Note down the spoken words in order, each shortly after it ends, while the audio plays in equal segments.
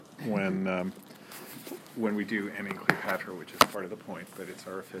when we do Antony and Cleopatra, which is part of the point, but it's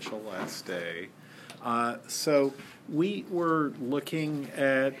our official last day. So we were looking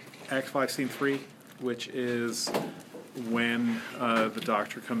at Act 5, Scene 3, which is when the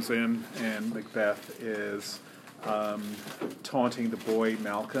doctor comes in and Macbeth is taunting the boy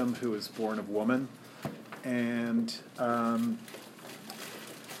Malcolm, who is born of woman, and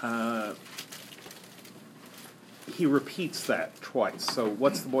he repeats that twice. So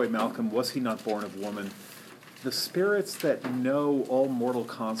what's the boy Malcolm? Was he not born of woman? The spirits that know all mortal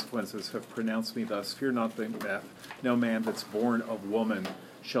consequences have pronounced me thus. Fear not, Macbeth. No man that's born of woman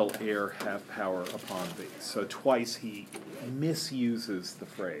shall e'er have power upon thee. So twice he misuses the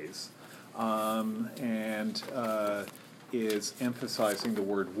phrase and is emphasizing the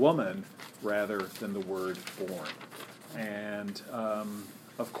word woman rather than the word born. And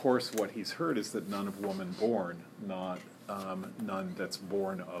of course, what he's heard is that none of woman born, not none that's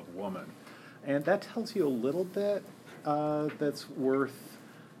born of woman. And that tells you a little bit that's worth,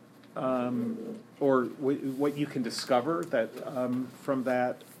 or what you can discover that from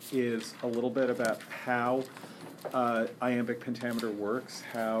that is a little bit about how iambic pentameter works,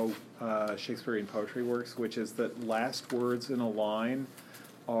 how Shakespearean poetry works, which is that last words in a line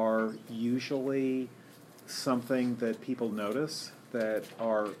are usually something that people notice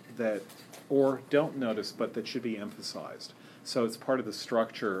or don't notice, but that should be emphasized. So it's part of the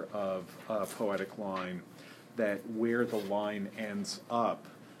structure of a poetic line that where the line ends up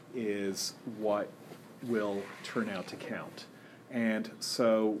is what will turn out to count. And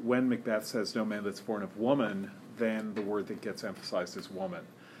so when Macbeth says, no man that's born of woman, then the word that gets emphasized is woman.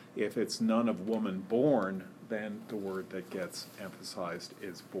 If it's none of woman born, then the word that gets emphasized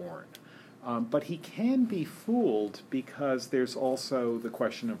is born. But he can be fooled because there's also the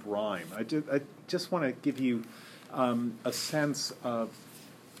question of rhyme. I just want to give you a sense of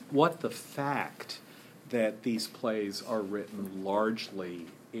what the fact that these plays are written largely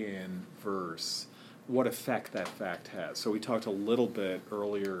in verse, what effect that fact has. So we talked a little bit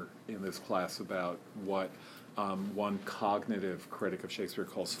earlier in this class about what one cognitive critic of Shakespeare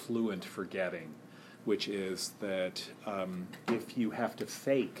calls fluent forgetting, which is that if you have to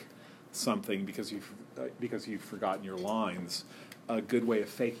fake something because you've forgotten your lines, a good way of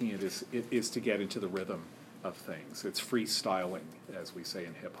faking it is to get into the rhythm of things. It's freestyling, as we say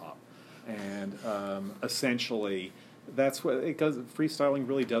in hip hop, and essentially that's what it goes. Freestyling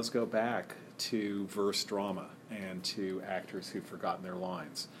really does go back to verse drama and to actors who've forgotten their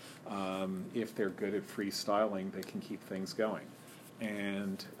lines. If they're good at freestyling, they can keep things going,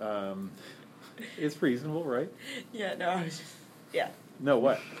 and it's reasonable, right? Yeah. No. I was just, yeah. No,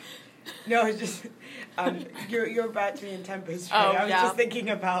 what? No, it's just you're about to be in Tempest. Right? I was just thinking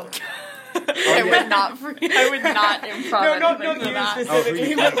about. I would not improv. No, you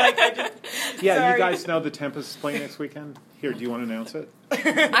specifically. But like, I just. Yeah, sorry. You guys know the Tempest play next weekend. Here, do you want to announce it?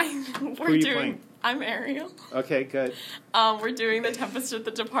 Who are you playing? I'm Ariel. Okay, good. We're doing the Tempest at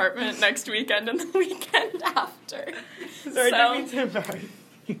the Department next weekend and the weekend after. Sorry, I didn't mean to sorry.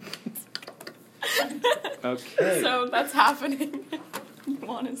 Okay. So that's happening. You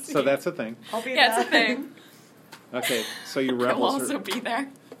want to see? So that's a thing. I'll be it's a thing. Okay, so your I'll revels also be there.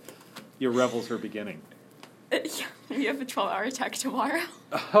 Your revels are beginning. Yeah, we have a 12-hour tech tomorrow.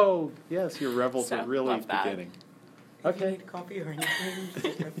 Oh, yes, your revels are really beginning. If Okay. you need coffee or anything,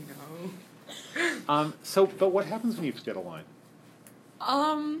 just let me know. But what happens when you forget a line?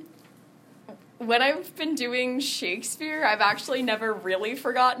 When I've been doing Shakespeare, I've actually never really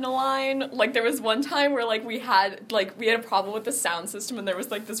forgotten a line. Like, there was one time where, we had a problem with the sound system, and there was,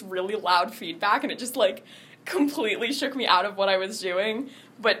 this really loud feedback, and it just, completely shook me out of what I was doing.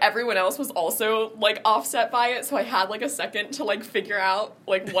 But everyone else was also, offset by it, so I had, a second to, figure out,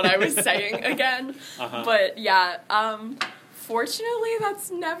 what I was saying again. Uh-huh. But, yeah, fortunately,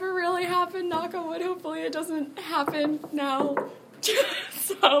 that's never really happened. Knock on wood, hopefully it doesn't happen now.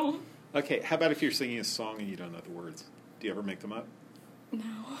 So... Okay, how about if you're singing a song and you don't know the words? Do you ever make them up? No.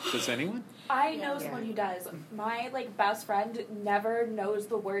 Does anyone? I know someone who does. My, best friend never knows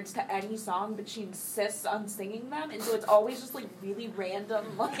the words to any song, but she insists on singing them, and so it's always just, really random,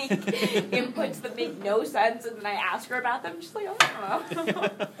 inputs that make no sense, and then I ask her about them, she's like, oh, I don't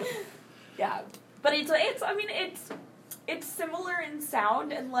know. Yeah. But it's similar in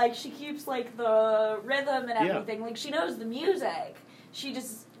sound, and, she keeps, the rhythm and everything. Yeah. She knows the music. She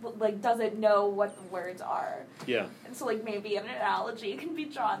just... doesn't know what the words are. Yeah. And so, maybe an analogy can be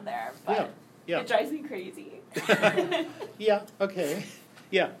drawn there, but yeah. It drives me crazy. Yeah, okay.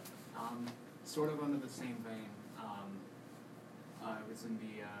 Yeah. Sort of under the same vein, I was in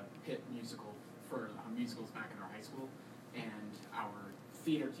the Pitt musical for musicals back in our high school, and our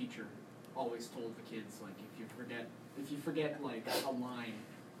theater teacher always told the kids, like, if you forget like a line,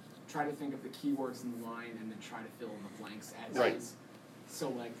 try to think of the keywords in the line and then try to fill in the blanks as is. So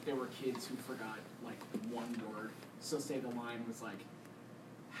like there were kids who forgot like one word. So say the line was like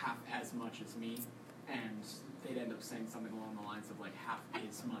half as much as me, and they'd end up saying something along the lines of like half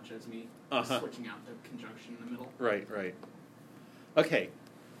as much as me, switching out the conjunction in the middle. Right. Okay.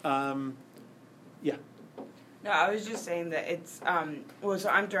 Yeah. No, I was just saying that it's, so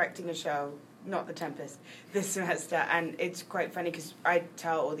I'm directing a show, not The Tempest, this semester, and it's quite funny because I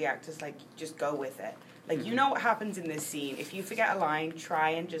tell all the actors, like, just go with it. Like, you know what happens in this scene. If you forget a line,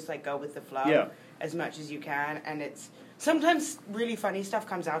 try and just, like, go with the flow as much as you can, and it's, sometimes really funny stuff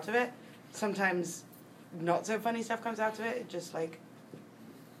comes out of it, sometimes not so funny stuff comes out of it. It just, like,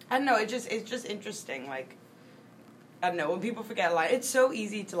 I don't know, it's just interesting, like, I don't know, when people forget a line, it's so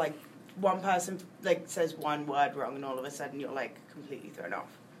easy to, like, one person like says one word wrong and all of a sudden you're like completely thrown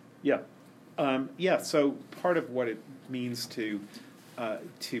off. So part of what it means to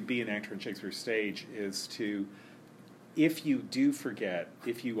be an actor on Shakespeare stage is to, if you do forget,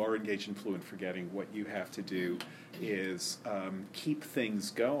 if you are engaged in fluent forgetting, what you have to do is keep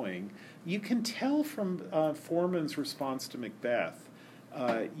things going. You can tell from Foreman's response to Macbeth,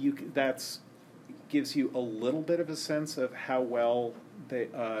 that's gives you a little bit of a sense of how well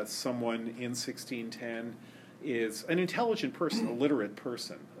someone in 1610 is an intelligent person, a literate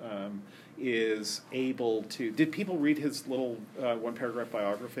person, is able to... Did people read his little one-paragraph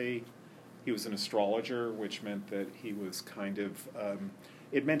biography? He was an astrologer, which meant that he was kind of...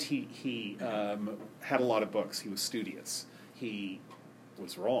 it meant he had a lot of books. He was studious. He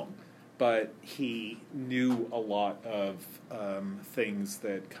was wrong, but he knew a lot of things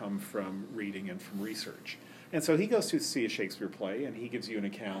that come from reading and from research. And so he goes to see a Shakespeare play, and he gives you an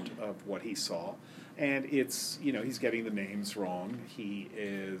account of what he saw. And it's, he's getting the names wrong. He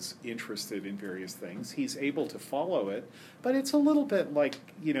is interested in various things. He's able to follow it, but it's a little bit like,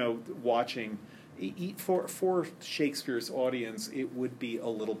 watching... For Shakespeare's audience, it would be a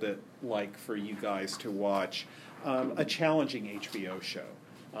little bit like for you guys to watch a challenging HBO show.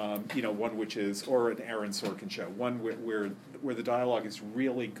 One which is, or an Aaron Sorkin show, one where the dialogue is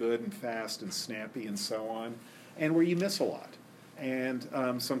really good and fast and snappy and so on, and where you miss a lot. And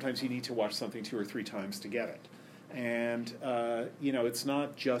sometimes you need to watch something 2 or 3 times to get it. And, it's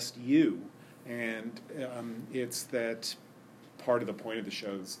not just you. And it's that part of the point of the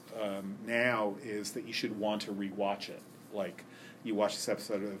shows now is that you should want to rewatch it. Like, you watch this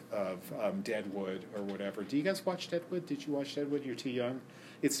episode of Deadwood or whatever. Do you guys watch Deadwood? Did you watch Deadwood? You're too young.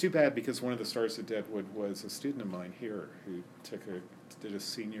 It's too bad because one of the stars of Deadwood was a student of mine here who did a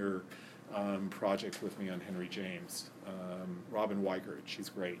senior project with me on Henry James. Robin Weigert. She's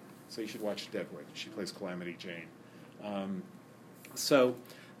great. So you should watch Deadwood. She plays Calamity Jane.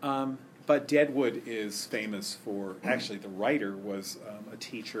 But Deadwood is famous for, actually the writer was a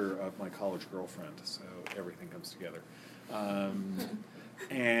teacher of my college girlfriend, so everything comes together.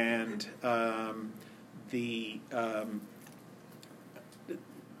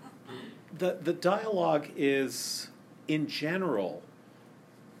 The dialogue is, in general,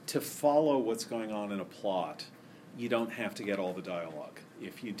 to follow what's going on in a plot, you don't have to get all the dialogue.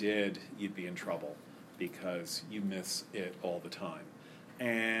 If you did, you'd be in trouble because you miss it all the time.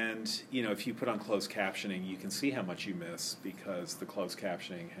 And, if you put on closed captioning, you can see how much you miss because the closed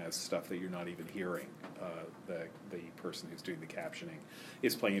captioning has stuff that you're not even hearing. The person who's doing the captioning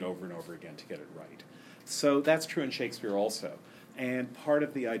is playing it over and over again to get it right. So that's true in Shakespeare also. And part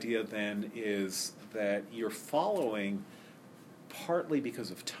of the idea then is that you're following partly because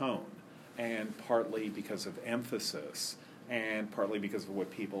of tone and partly because of emphasis and partly because of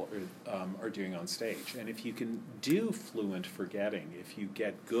what people are doing on stage. And if you can do fluent forgetting, if you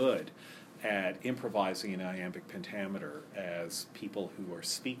get good at improvising in iambic pentameter, as people who are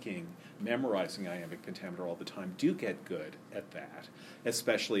speaking, memorizing iambic pentameter all the time do get good at that,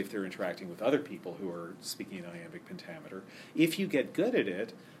 especially if they're interacting with other people who are speaking in iambic pentameter. If you get good at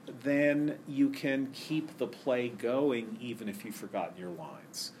it, then you can keep the play going even if you've forgotten your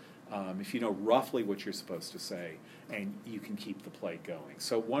lines. If you know roughly what you're supposed to say, and you can keep the play going.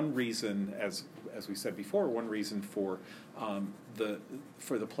 So one reason, as we said before, one reason for the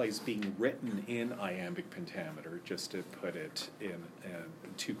plays being written in iambic pentameter, just to put it in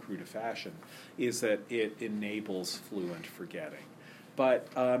too crude a fashion, is that it enables fluent forgetting. But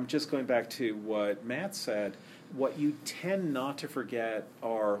just going back to what Matt said, what you tend not to forget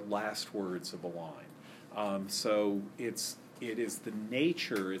are last words of a line. So it is the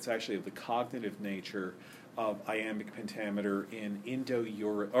nature, it's actually of the cognitive nature of iambic pentameter in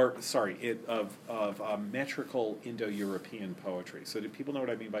metrical Indo-European poetry. So do people know what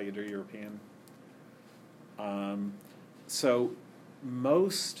I mean by Indo-European? So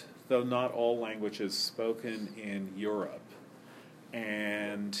most, though not all, languages spoken in Europe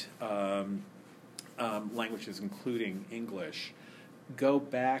and languages including English go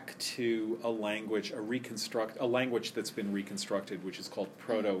back to a language that's been reconstructed, which is called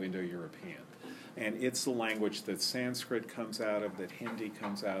proto-Indo-European. And it's the language that Sanskrit comes out of, that Hindi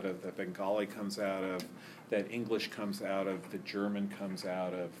comes out of, that Bengali comes out of, that English comes out of, that German comes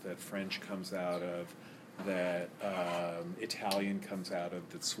out of, that French comes out of, that Italian comes out of,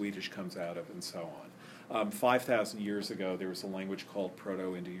 that Swedish comes out of, and so on. 5,000 years ago, there was a language called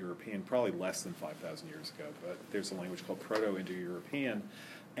Proto-Indo-European, probably less than 5,000 years ago, but there's a language called Proto-Indo-European,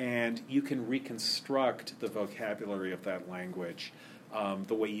 and you can reconstruct the vocabulary of that language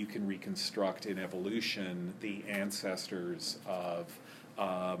the way you can reconstruct in evolution the ancestors of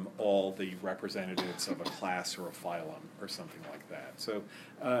all the representatives of a class or a phylum or something like that. So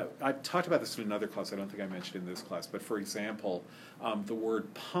I talked about this in another class. I don't think I mentioned in this class. But for example, the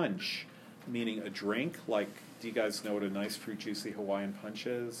word punch, meaning a drink, like, do you guys know what a nice fruit juicy Hawaiian punch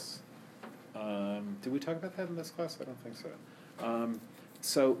is? Did we talk about that in this class? I don't think so.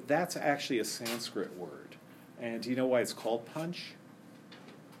 So that's actually a Sanskrit word. And do you know why it's called punch?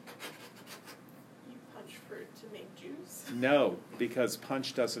 No, because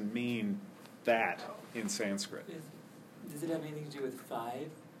punch doesn't mean that in Sanskrit. Does it have anything to do with five?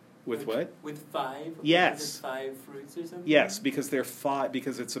 With what? With five? Yes. Is it 5 fruits or something? Yes, because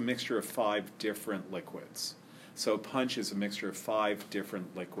because it's a mixture of 5 different liquids. So punch is a mixture of 5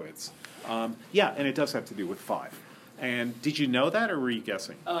 different liquids. Yeah, and it does have to do with 5. And did you know that, or were you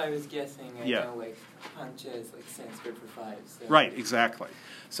guessing? Oh, I was guessing. I Yeah. know, like, punch is like Sanskrit for 5. So. Right, exactly.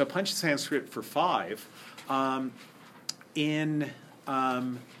 So punch is Sanskrit for 5. In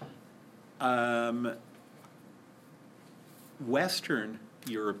Western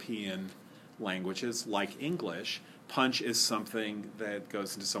European languages, like English, punch is something that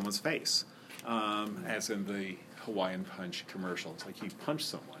goes into someone's face, as in the Hawaiian Punch commercial. It's like you punch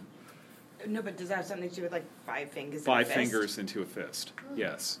someone. No, but does that have something to do with, like, 5 fingers 5 in a fist? fingers into a fist,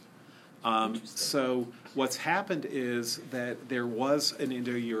 yes. So what's happened is that there was an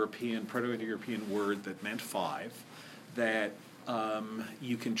Indo-European, Proto-Indo-European word that meant 5, that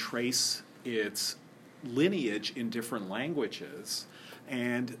you can trace its lineage in different languages,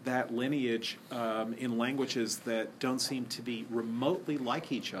 and that lineage in languages that don't seem to be remotely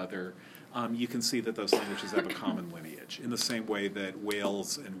like each other, you can see that those languages have a common lineage, in the same way that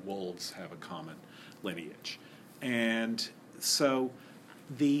whales and wolves have a common lineage. And so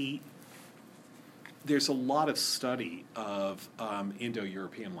there's a lot of study of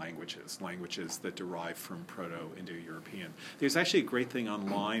Indo-European languages that derive from Proto-Indo-European. There's actually a great thing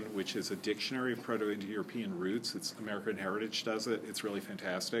online, which is a dictionary of Proto-Indo-European roots. It's American Heritage does it. It's really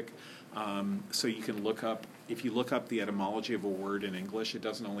fantastic. So you can look up, if you look up the etymology of a word in English, it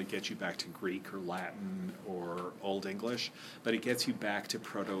doesn't only get you back to Greek or Latin or Old English, but it gets you back to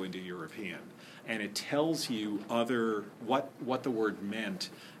Proto-Indo-European. And it tells you what the word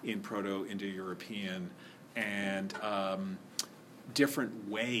meant in Proto-Indo-European and different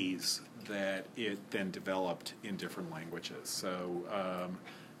ways that it then developed in different languages. So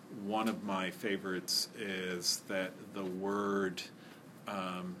one of my favorites is that the word,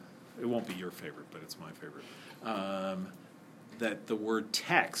 it won't be your favorite, but it's my favorite, that the word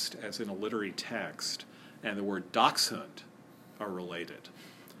text, as in a literary text, and the word dachshund are related.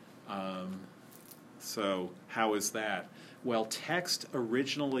 So how is that? Well, text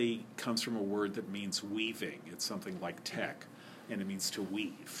originally comes from a word that means weaving. It's something like tech, and it means to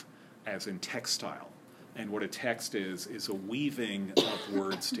weave, as in textile. And what a text is a weaving of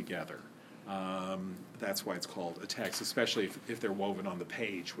words together. That's why it's called a text, especially if they're woven on the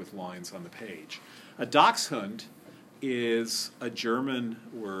page with lines on the page. A dachshund is a German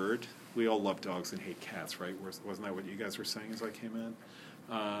word. We all love dogs and hate cats, right? Wasn't that what you guys were saying as I came in?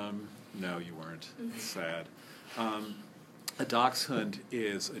 No, you weren't. It's sad. A dachshund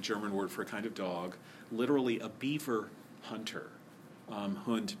is a German word for a kind of dog, literally a beaver hunter.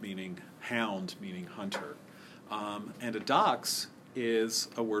 Hund meaning hound, meaning hunter. And a dachs is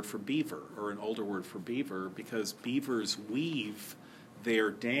a word for beaver, or an older word for beaver, because beavers weave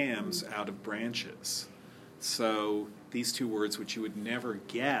their dams out of branches. So these two words, which you would never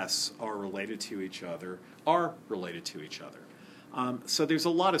guess are related to each other, are related to each other. So there's a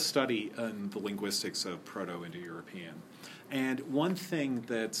lot of study in the linguistics of Proto-Indo-European. And one thing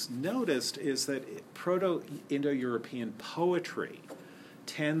that's noticed is that Proto-Indo-European poetry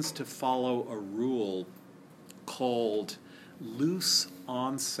tends to follow a rule called loose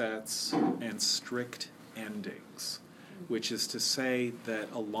onsets and strict endings, which is to say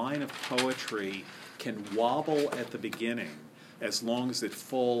that a line of poetry can wobble at the beginning as long as it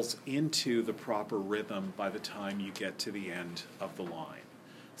falls into the proper rhythm by the time you get to the end of the line.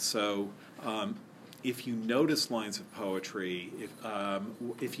 So if you notice lines of poetry,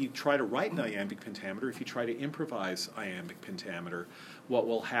 if you try to write an iambic pentameter, if you try to improvise iambic pentameter, what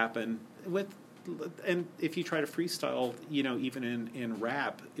will happen and if you try to freestyle, even in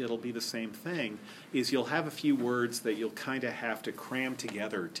rap, it'll be the same thing, is you'll have a few words that you'll kind of have to cram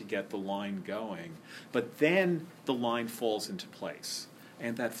together to get the line going, but then the line falls into place.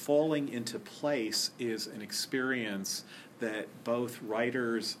 And that falling into place is an experience that both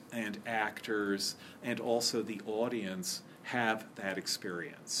writers and actors and also the audience have that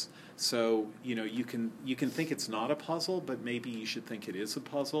experience. So, you can think it's not a puzzle, but maybe you should think it is a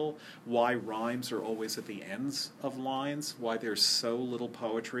puzzle. Why rhymes are always at the ends of lines, why there's so little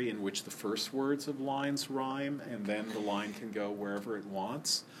poetry in which the first words of lines rhyme and then the line can go wherever it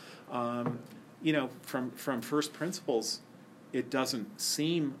wants. From first principles, it doesn't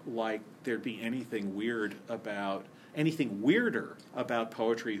seem like there'd be anything weirder about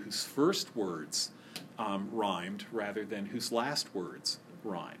poetry whose first words rhymed rather than whose last words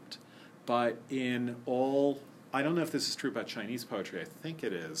rhymed. But I don't know if this is true about Chinese poetry. I think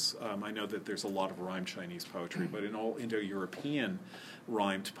it is. I know that there's a lot of rhymed Chinese poetry, but in all Indo-European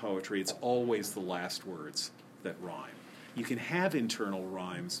rhymed poetry, it's always the last words that rhyme. You can have internal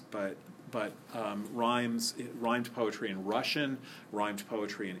rhymes, but rhymed poetry in Russian, rhymed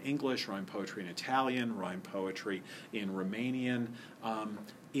poetry in English, rhymed poetry in Italian, rhymed poetry in Romanian,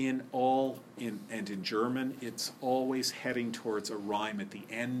 and in German, it's always heading towards a rhyme at the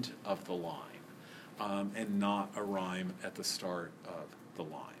end of the line, and not a rhyme at the start of the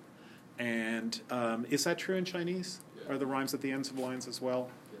line. And is that true in Chinese? Yeah. Are the rhymes at the ends of lines as well?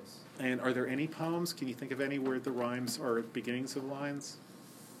 Yes. And are there any poems? Can you think of any where the rhymes are at beginnings of lines?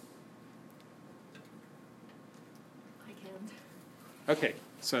 I can't. Okay,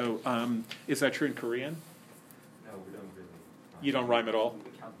 so is that true in Korean? No, we don't really. You don't rhyme at all?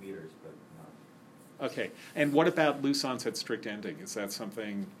 We count meters, but not. Okay, and what about loose onset, strict ending? Is that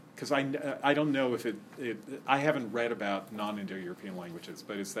something? Because I don't know if I haven't read about non-Indo-European languages,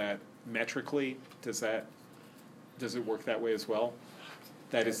 but is that metrically, does it work that way as well?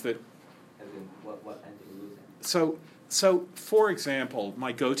 That is that. As in, what ending losing? So, for example,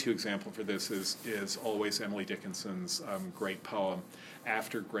 my go-to example for this is always Emily Dickinson's great poem,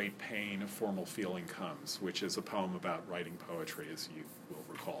 "After Great Pain, a Formal Feeling Comes," which is a poem about writing poetry, as you will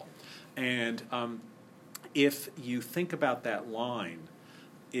recall. And if you think about that line,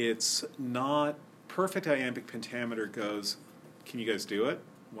 it's not perfect iambic pentameter goes, can you guys do it?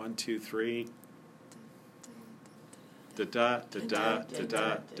 1, 2, 3. Da da da da da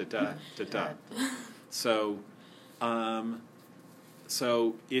da da da da da.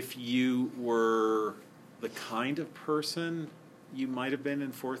 So if you were the kind of person you might have been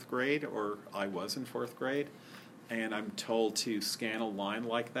in 4th grade, or I was in 4th grade, and I'm told to scan a line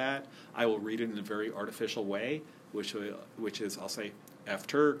like that, I will read it in a very artificial way, which is I'll say,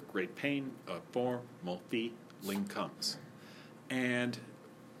 "After great pain, a formal feeling comes." And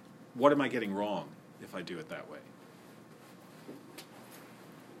what am I getting wrong if I do it that way?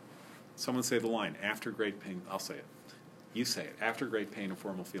 Someone say the line, "After great pain," I'll say it. You say it. "After great pain, a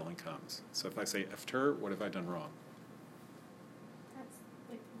formal feeling comes." So if I say "after," what have I done wrong? That's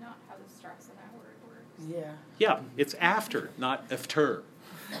not how the stress in that word works. Yeah. Yeah, it's after, not after.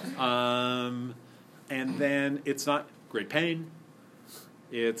 And then it's not great pain.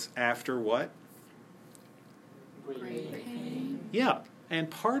 It's after what? Great pain. Yeah, and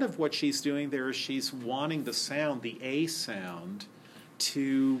part of what she's doing there is she's wanting the sound, the A sound,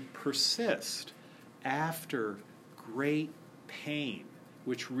 to persist after great pain,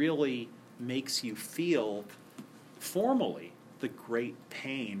 which really makes you feel formally the great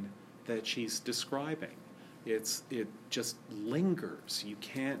pain that she's describing. It just lingers. You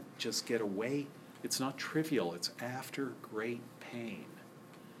can't just get away. It's not trivial. It's after great pain.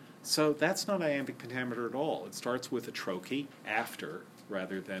 So that's not iambic pentameter at all. It starts with a trochee, after,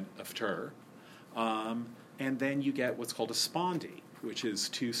 rather than after. And then you get what's called a spondee, which is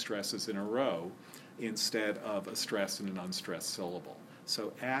 2 stresses in a row instead of a stress and an unstressed syllable.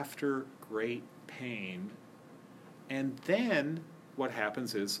 So after great pain, and then what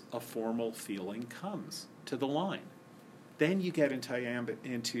happens is a formal feeling comes to the line. Then you get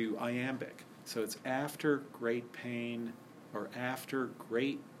into iambic. So it's after great pain, or after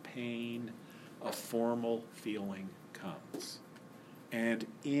great pain, a formal feeling comes. And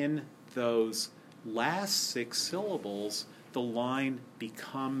in those last 6 syllables, the line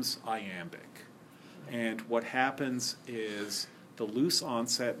becomes iambic. And what happens is the loose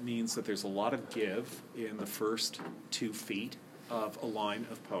onset means that there's a lot of give in the first 2 feet of a line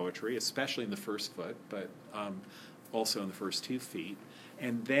of poetry, especially in the first foot, but also in the first 2 feet.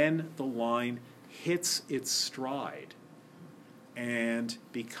 And then the line hits its stride and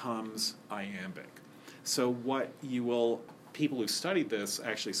becomes iambic. So what you will, people who studied this,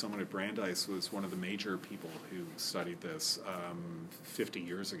 actually someone at Brandeis was one of the major people who studied this 50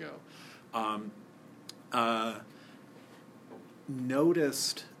 years ago,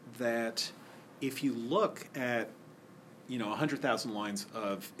 noticed that if you look at 100,000 lines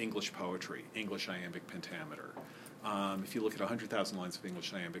of English poetry, English iambic pentameter, if you look at 100,000 lines of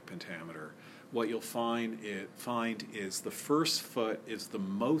English iambic pentameter, what you'll find is the first foot is the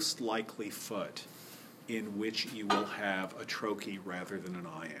most likely foot in which you will have a trochee rather than an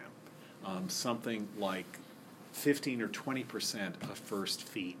iamb. Something like 15 or 20% of first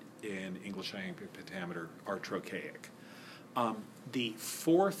feet in English iambic pentameter are trochaic. The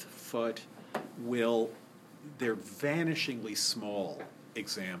fourth foot they're vanishingly small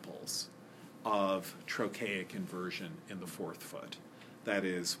examples of trochaic inversion in the fourth foot. That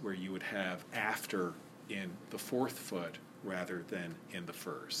is, where you would have after in the fourth foot rather than in the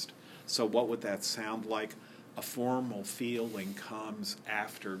first. So what would that sound like? A formal feeling comes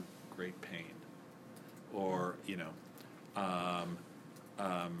after great pain. Or,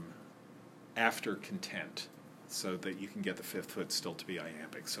 after content, so that you can get the fifth foot still to be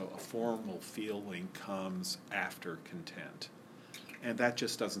iambic. So a formal feeling comes after content. And that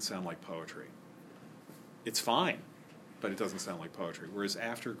just doesn't sound like poetry. It's fine, but it doesn't sound like poetry. Whereas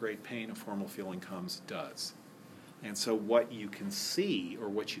after great pain, a formal feeling comes does. And so what you can see, or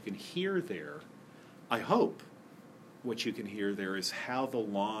what you can hear there, I hope what you can hear there is how the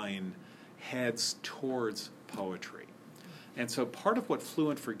line heads towards poetry. And so part of what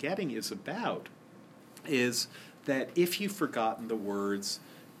fluent forgetting is about is that if you've forgotten the words,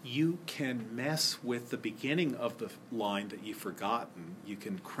 you can mess with the beginning of the line that you've forgotten. You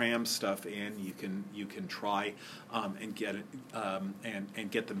can cram stuff in. You can try and get it and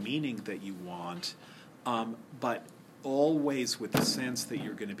get the meaning that you want, but always with the sense that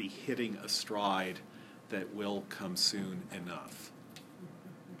you're going to be hitting a stride that will come soon enough.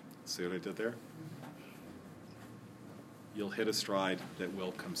 See what I did there? You'll hit a stride that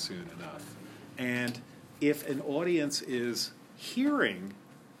will come soon enough. And if an audience is hearing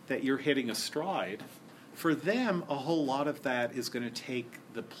that you're hitting a stride, for them, a whole lot of that is going to take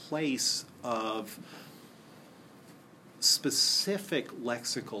the place of specific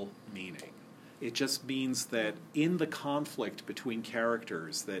lexical meaning. It just means that in the conflict between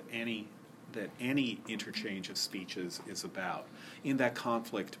characters that any interchange of speeches is about, in that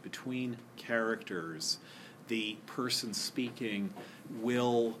conflict between characters, the person speaking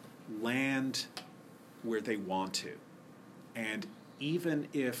will land where they want to. And even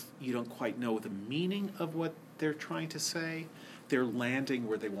if you don't quite know the meaning of what they're trying to say, they're landing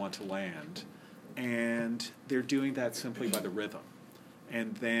where they want to land. And they're doing that simply by the rhythm.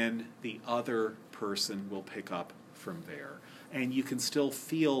 And then the other person will pick up from there. And you can still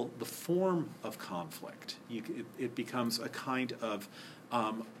feel the form of conflict. It becomes a kind of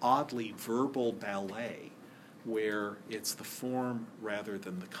oddly verbal ballet, where it's the form rather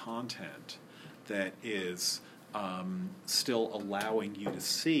than the content that is still allowing you to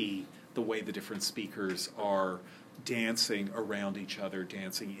see the way the different speakers are dancing around each other,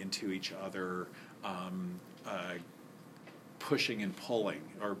 dancing into each other, pushing and pulling,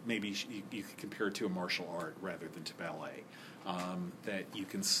 or maybe you could compare it to a martial art rather than to ballet, that you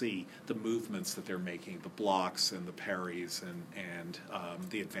can see the movements that they're making, the blocks and the parries and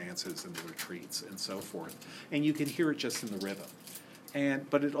the advances and the retreats and so forth. And you can hear it just in the rhythm.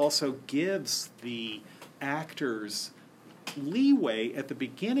 But it also gives the actors leeway at the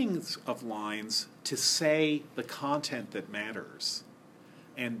beginnings of lines to say the content that matters,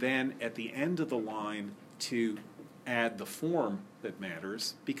 and then at the end of the line to add the form that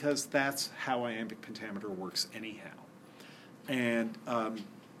matters, because that's how iambic pentameter works anyhow. And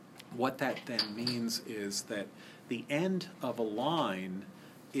what that then means is that the end of a line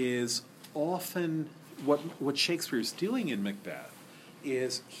is often what Shakespeare is doing in Macbeth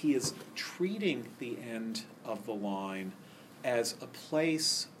is he is treating the end of the line as a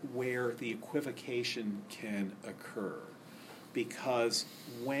place where the equivocation can occur. Because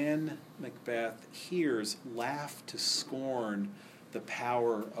when Macbeth hears, "Laugh to scorn the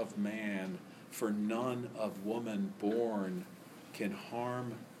power of man, for none of woman born can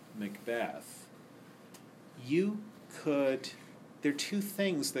harm Macbeth," you could there are two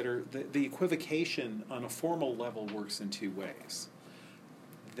things that are, the equivocation on a formal level works in two ways.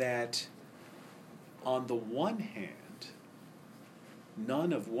 That on the one hand,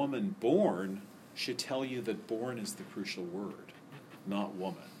 none of woman born should tell you that born is the crucial word, not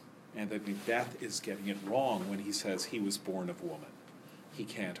woman. And that Macbeth is getting it wrong when he says he was born of woman. He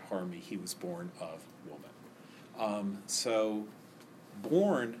can't harm me, he was born of woman. So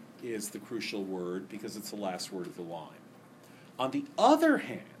born is the crucial word because it's the last word of the line. On the other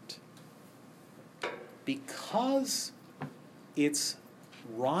hand, because it's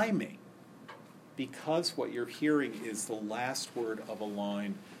rhyming, because what you're hearing is the last word of a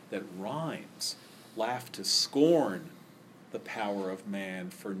line that rhymes, laugh to scorn the power of man,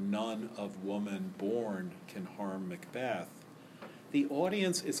 for none of woman born can harm Macbeth, the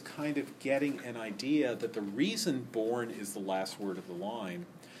audience is kind of getting an idea that the reason born is the last word of the line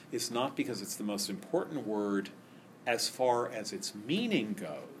is not because it's the most important word as far as its meaning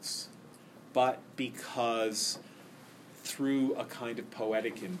goes, but because through a kind of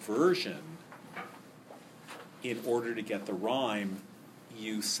poetic inversion, in order to get the rhyme,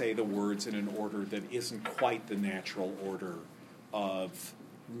 you say the words in an order that isn't quite the natural order of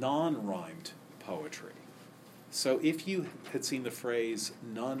non-rhymed poetry. So if you had seen the phrase,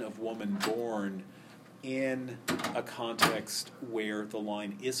 none of woman born, in a context where the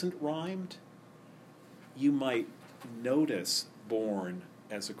line isn't rhymed, you might notice born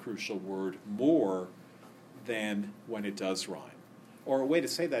as a crucial word more than when it does rhyme. Or a way to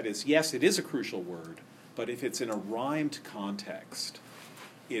say that is, yes, it is a crucial word, but if it's in a rhymed context,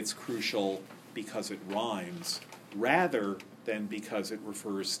 it's crucial because it rhymes, rather than because it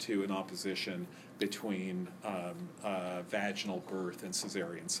refers to an opposition between vaginal birth and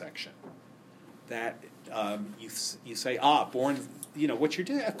cesarean section. That you say, born, what you're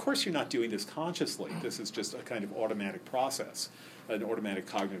doing, of course you're not doing this consciously. This is just a kind of automatic process, an automatic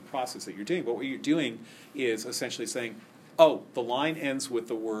cognitive process that you're doing. But what you're doing is essentially saying, the line ends with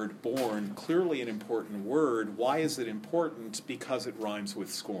the word born, clearly an important word. Why is it important? Because it rhymes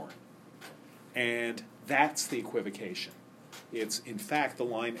with scorn. And that's the equivocation. It's, in fact, the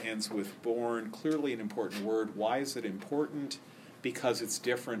line ends with born, clearly an important word. Why is it important? Because it's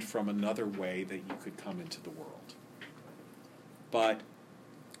different from another way that you could come into the world. But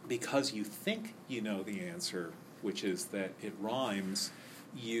because you think you know the answer, which is that it rhymes,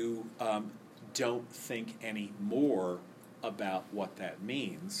 you don't think any more about what that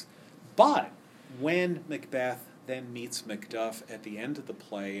means. But when Macbeth then meets Macduff at the end of the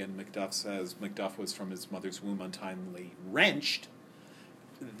play, and Macduff says Macduff was from his mother's womb untimely wrenched,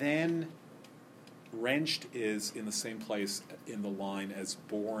 then wrenched is in the same place in the line as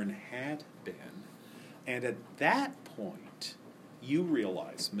born had been. And at that point, you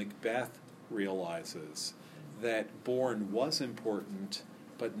realize, Macbeth realizes, that born was important,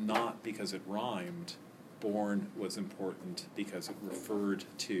 but not because it rhymed. Born was important because it referred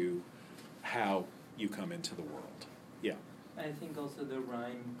to how you come into the world. Yeah. I think also the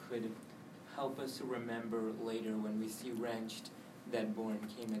rhyme could help us to remember later when we see wrenched that born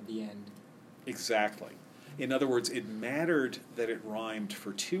came at the end. Exactly. In other words, it mattered that it rhymed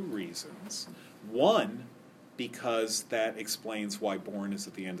for two reasons. One, because that explains why born is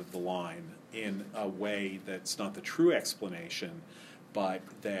at the end of the line in a way that's not the true explanation, but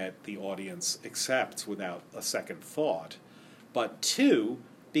that the audience accepts without a second thought. But two,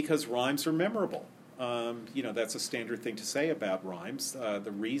 because rhymes are memorable. That's a standard thing to say about rhymes.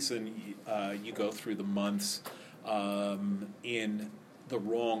 The reason you go through the months in the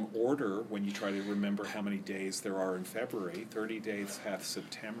wrong order when you try to remember how many days there are in February, 30 days hath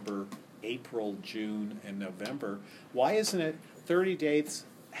September, April, June, and November. Why isn't it 30 days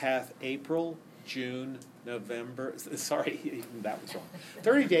hath April, June, November? Sorry, that was wrong.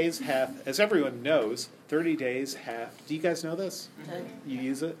 30 days hath, as everyone knows, 30 days hath, do you guys know this? You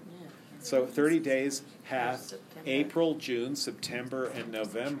use it? So 30 days hath April, June, September, and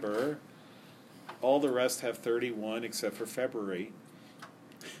November. All the rest have 31 except for February,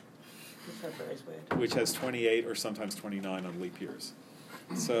 February's weird. which has 28 or sometimes 29 on leap years.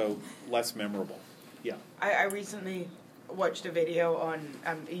 So less memorable. Yeah. I recently watched a video on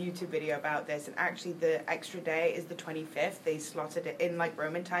a YouTube video about this, and actually the extra day is the 25th. They slotted it in, like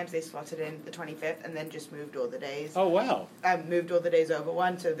Roman times, they slotted in the 25th and then just moved all the days. Oh, wow. Moved all the days over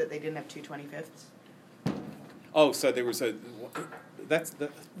one so that they didn't have two 25ths. Oh, so there was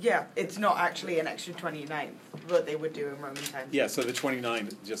Yeah, it's not actually an extra 29th, but they would do in Roman times. Yeah, so the 29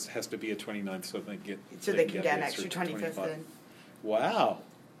 just has to be a 29th so they can get an extra 25th in. Wow.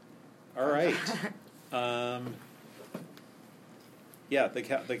 All right. Yeah, the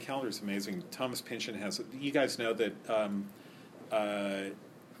calendar's amazing. Thomas Pynchon has it. You guys know that the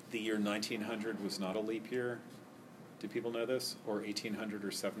year 1900 was not a leap year. Do people know this? Or 1800 or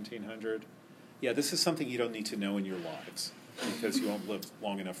 1700? Yeah, this is something you don't need to know in your lives because you won't live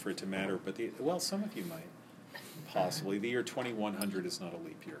long enough for it to matter. But some of you might, possibly. The year 2100 is not a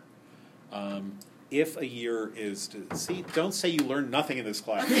leap year. If a year is don't say you learned nothing in this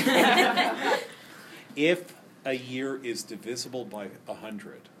class. If a year is divisible by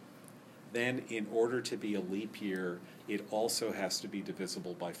 100, then in order to be a leap year, it also has to be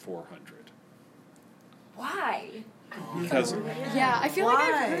divisible by 400. Why? Because Yeah, I feel like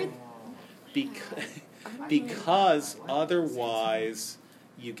I've heard. because otherwise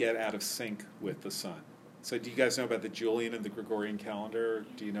you get out of sync with the sun. So do you guys know about the Julian and the Gregorian calendar?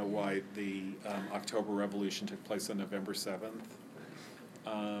 Do you know why the October Revolution took place on November 7th?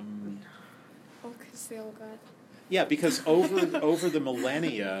 Because they all got. Yeah, because over the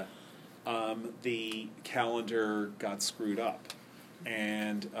millennia, the calendar got screwed up.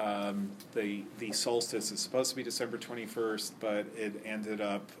 And the solstice is supposed to be December 21st, but it ended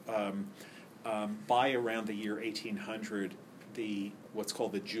up by around the year 1800, what's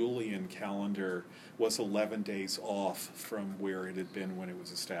called the Julian calendar was 11 days off from where it had been when it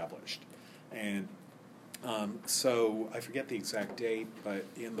was established. And so I forget the exact date, but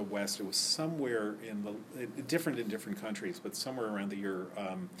in the West it was somewhere different in different countries, but somewhere around the year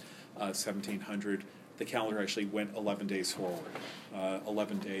 1700, the calendar actually went 11 days forward.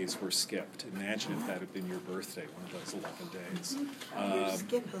 11 days were skipped. Imagine if that had been your birthday, one of those 11 days. You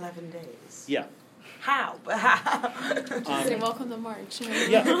skip 11 days. Yeah. How? Say welcome to March.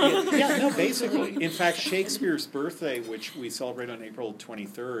 No, basically. In fact, Shakespeare's birthday, which we celebrate on April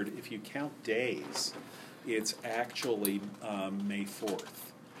 23rd, if you count days, it's actually May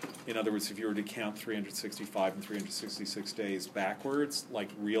 4th. In other words, if you were to count 365 and 366 days backwards,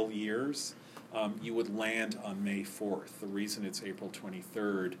 like real years, you would land on May 4th. The reason it's April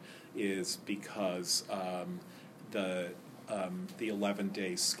 23rd is because the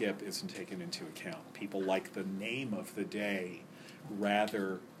 11-day skip isn't taken into account. People like the name of the day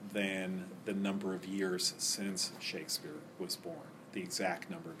rather than the number of years since Shakespeare was born, the exact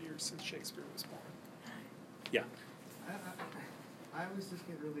number of years since Shakespeare was born. Yeah? I always just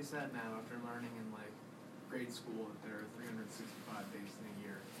get really sad now after learning in grade school that there are 365 days in a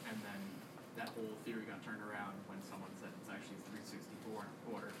year, and then that whole theory got turned around when someone said it's actually 364 and a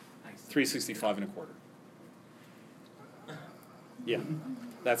quarter. 365 and a quarter. Yeah,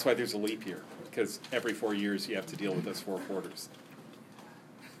 that's why there's a leap year, because every 4 years you have to deal with those 4 quarters.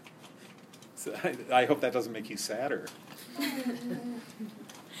 So I hope that doesn't make you sadder. I'll get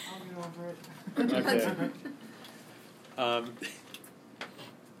over it. Okay.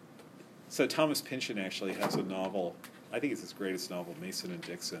 So Thomas Pynchon actually has a novel, I think it's his greatest novel, Mason and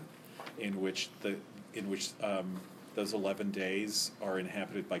Dixon, in which those 11 days are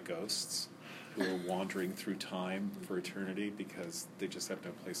inhabited by ghosts who are wandering through time for eternity because they just have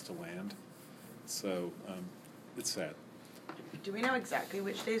no place to land. So it's sad. Do we know exactly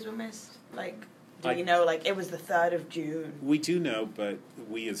which days were missed? Do we know, it was the 3rd of June? We do know, but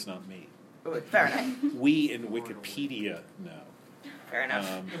we is not me. Fair enough. We in Wikipedia know. Fair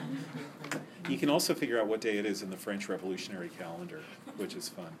enough. You can also figure out what day it is in the French Revolutionary calendar, which is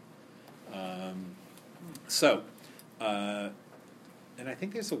fun. And I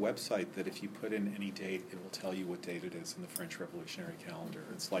think there's a website that if you put in any date, it will tell you what date it is in the French Revolutionary calendar.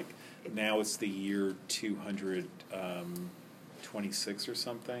 It's now it's the year 226 or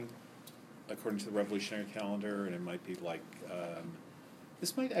something, according to the Revolutionary calendar, and it might be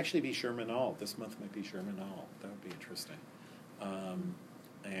this might actually be Germinal. This month might be Germinal. That would be interesting.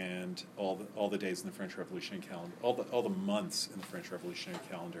 And all the days in the French Revolutionary calendar, all the months in the French Revolutionary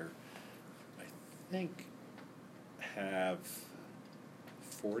calendar, I think have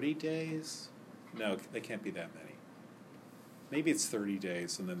 40 days. No, they can't be that many. Maybe it's 30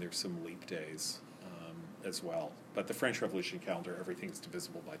 days, and then there's some leap days as well. But the French Revolution calendar, everything's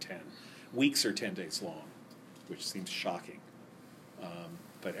divisible by 10. Weeks are 10 days long, which seems shocking.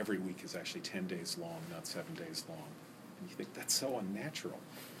 But every week is actually 10 days long, not 7 days long. And you think, that's so unnatural.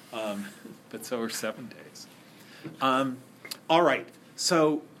 But so are 7 days. All right,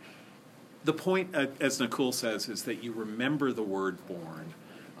 so the point, as Nicole says, is that you remember the word born.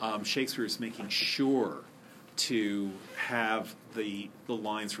 Shakespeare is making sure to have the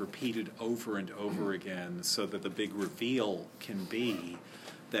lines repeated over and over again so that the big reveal can be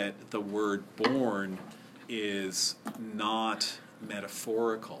that the word born is not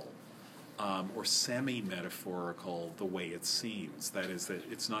metaphorical or semi-metaphorical the way it seems. That is, that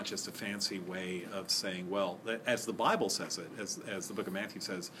it's not just a fancy way of saying, well, as the Bible says it, as the book of Matthew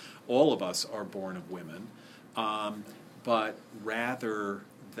says, all of us are born of women. but rather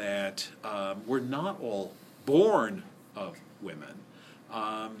that we're not all born of women.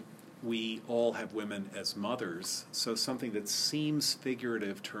 We all have women as mothers, so something that seems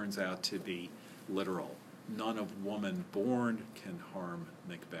figurative turns out to be literal. None of woman born can harm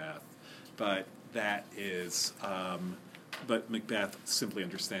Macbeth, but that is, but Macbeth simply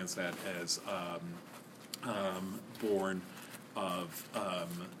understands that as born of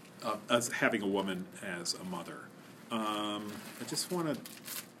as having a woman as a mother. I just want to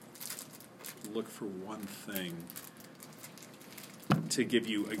look for one thing to give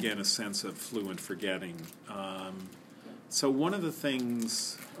you, again, a sense of fluent forgetting. So one of the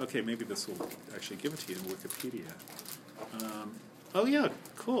things, okay, maybe this will actually give it to you in Wikipedia. Oh yeah,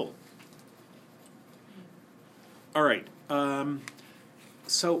 cool. All right.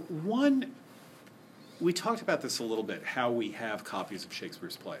 So we talked about this a little bit, how we have copies of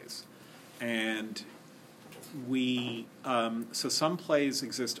Shakespeare's plays. And so some plays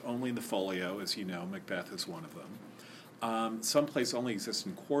exist only in the folio, as you know, Macbeth is one of them. Some plays only exist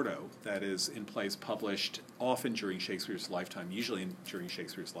in quarto, that is, in plays published often during Shakespeare's lifetime, usually during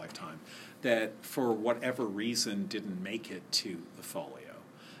Shakespeare's lifetime, that for whatever reason didn't make it to the folio.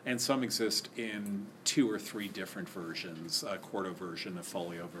 And some exist in 2 or 3 different versions, a quarto version, a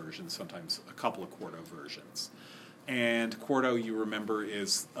folio version, sometimes a couple of quarto versions. And quarto, you remember,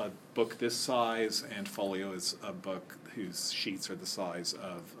 is a book this size, and folio is a book whose sheets are the size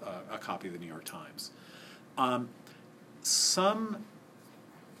of a copy of the New York Times. Some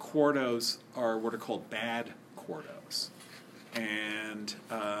quartos are what are called bad quartos. And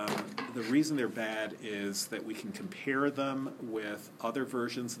the reason they're bad is that we can compare them with other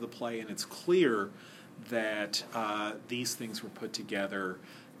versions of the play, and it's clear that these things were put together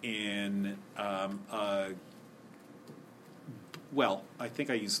in well, I think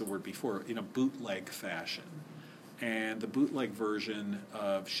I used the word before, in a bootleg fashion. And the bootleg version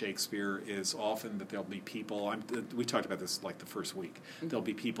of Shakespeare is often that there'll be people, we talked about this like the first week, there'll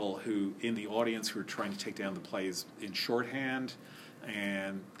be people who, in the audience, who are trying to take down the plays in shorthand,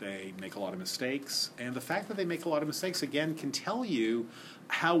 and they make a lot of mistakes. And the fact that they make a lot of mistakes, again, can tell you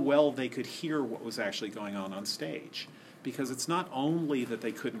how well they could hear what was actually going on stage. Because it's not only that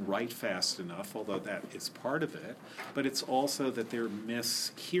they couldn't write fast enough, although that is part of it, but it's also that they're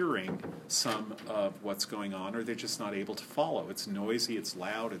mishearing some of what's going on, or they're just not able to follow. It's noisy, it's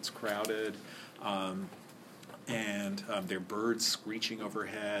loud, it's crowded, and there are birds screeching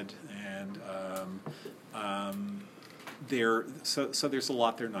overhead, and so there's a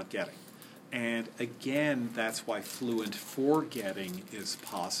lot they're not getting. And again, that's why fluent forgetting is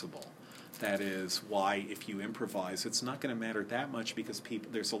possible. That is why, if you improvise, it's not going to matter that much because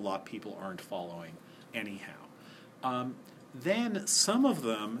there's a lot people aren't following anyhow. Then some of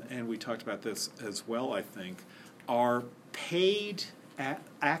them, and we talked about this as well, I think, are paid,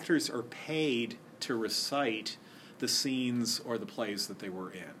 actors are paid to recite the scenes or the plays that they were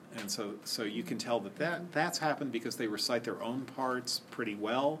in. And so you can tell that's happened because they recite their own parts pretty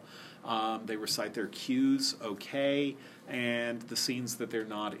well. They recite their cues okay, and the scenes that they're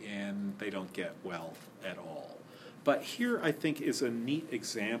not in, they don't get well at all. But here, I think, is a neat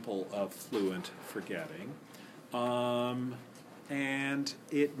example of fluent forgetting. And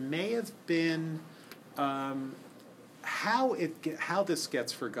it may have been how this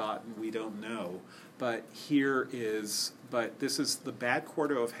gets forgotten, we don't know. But this is the bad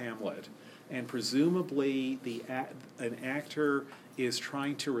quarto of Hamlet, and presumably an actor is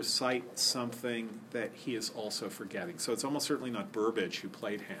trying to recite something that he is also forgetting. So it's almost certainly not Burbage who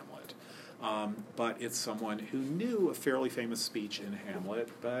played Hamlet, but it's someone who knew a fairly famous speech in Hamlet,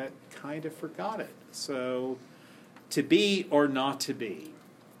 but kind of forgot it. So, to be or not to be.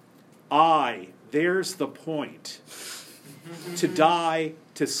 There's the point. To die,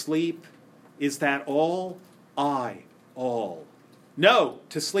 to sleep, is that all? All. No,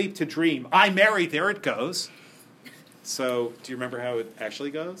 to sleep, to dream. Marry, there it goes. So, do you remember how it actually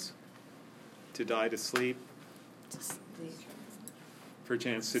goes? To die, to sleep.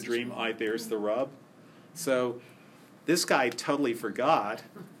 Perchance to dream, there's the rub. So, this guy totally forgot.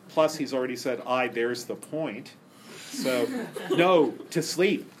 Plus, he's already said, there's the point. So, no, to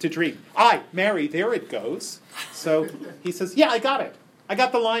sleep, to dream. Marry, there it goes. So, he says, yeah, I got it. I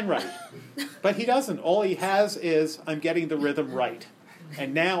got the line right. But he doesn't. All he has is, I'm getting the rhythm right.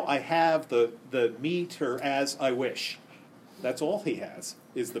 And now I have the meter as I wish. That's all he has,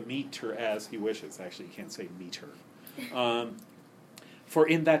 is the meter as he wishes. Actually, you can't say meter. For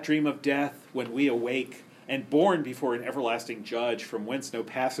in that dream of death, when we awake, and born before an everlasting judge, from whence no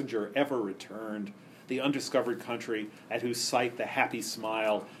passenger ever returned, the undiscovered country, at whose sight the happy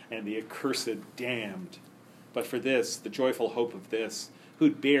smile, and the accursed damned But for this, the joyful hope of this,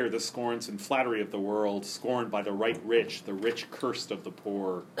 who'd bear the scorns and flattery of the world, scorned by the rich cursed of the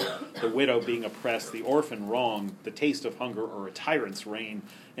poor, the widow being oppressed, the orphan wronged, the taste of hunger or a tyrant's reign,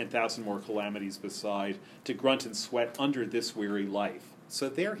 and 1,000 more calamities beside, to grunt and sweat under this weary life. So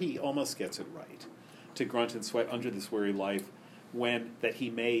there he almost gets it right. To grunt and sweat under this weary life, when that he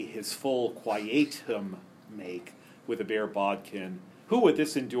may his full quietum make with a bare bodkin. Who would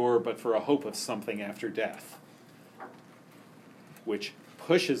this endure but for a hope of something after death? Which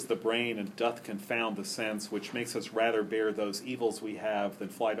pushes the brain and doth confound the sense, which makes us rather bear those evils we have than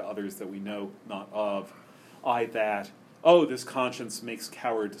fly to others that we know not of. I that, oh, this conscience makes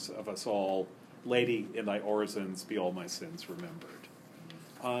cowards of us all. Lady, in thy orisons be all my sins remembered.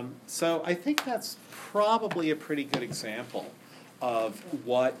 So I think that's probably a pretty good example of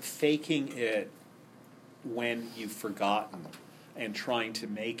what faking it when you've forgotten and trying to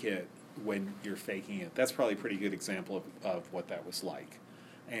make it when you're faking it. That's probably a pretty good example of what that was like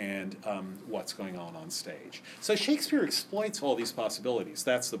and what's going on stage. So Shakespeare exploits all these possibilities.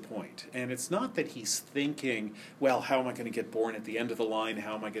 That's the point. And it's not that he's thinking, well, how am I going to get born at the end of the line?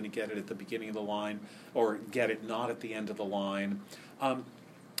 How am I going to get it at the beginning of the line? Or get it not at the end of the line?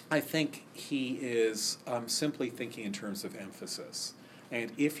 I think he is simply thinking in terms of emphasis.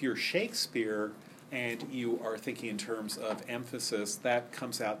 And if you're Shakespeare and you are thinking in terms of emphasis, that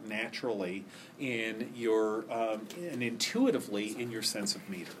comes out naturally in your, and intuitively in your sense of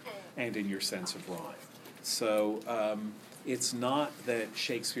meter and in your sense of rhyme. So it's not that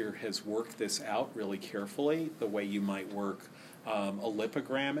Shakespeare has worked this out really carefully the way you might work a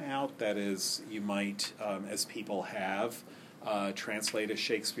lipogram out. That is, you might, as people have, translate a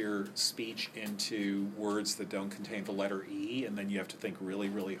Shakespeare speech into words that don't contain the letter E, and then you have to think really,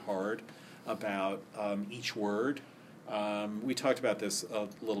 really hard about each word. We talked about this a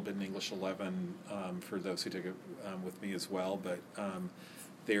little bit in English 11 for those who took it with me as well, but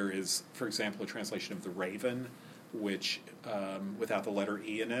there is, for example, a translation of The Raven, which without the letter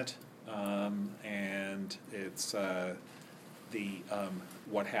E in it, and it's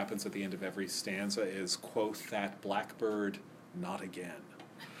what happens at the end of every stanza is, quoth that blackbird, not again.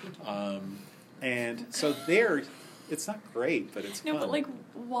 And so there, it's not great, but it's fun. No, but like,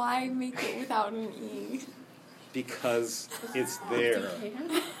 why make it without an E? Because it's there.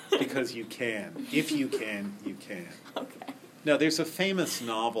 Because you can. If you can, you can. Okay. Now, there's a famous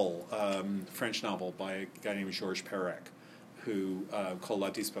novel, French novel, by a guy named Georges Perec, who called La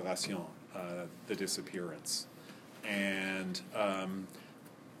Disparition, The Disappearance. And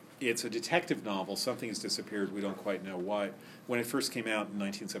it's a detective novel. Something has disappeared. We don't quite know what. When it first came out in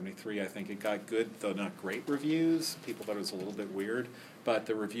 1973, I think it got good, though not great reviews. People thought it was a little bit weird. But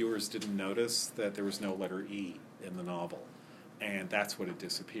the reviewers didn't notice that there was no letter E in the novel. And that's what had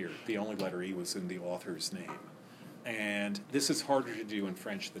disappeared. The only letter E was in the author's name. And this is harder to do in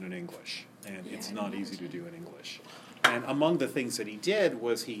French than in English. And it's not easy to do in English. And among the things that he did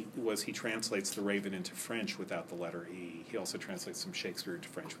was he translates The Raven into French without the letter E. He also translates some Shakespeare into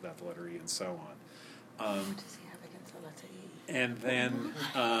French without the letter E, and so on. What does he have against the letter E? And then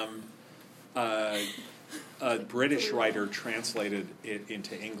a British writer translated it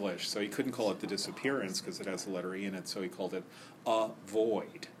into English, so he couldn't call it The Disappearance because it has the letter E in it, so he called it A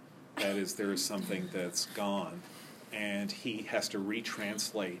Void. That is, there is something that's gone. And he has to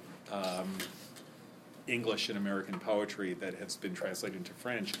retranslate English and American poetry that has been translated into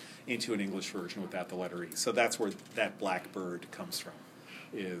French into an English version without the letter E. So that's where that blackbird comes from,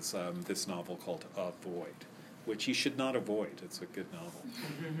 is this novel called A Void, which you should not avoid. It's a good novel.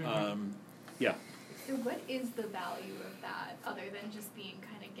 Yeah. So what is the value of that, other than just being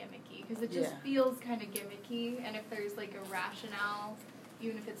kind of gimmicky? Because it just feels kind of gimmicky, and if there's like a rationale,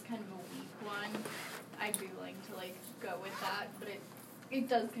 even if it's kind of a weak one, I'd be willing to like go with that, but it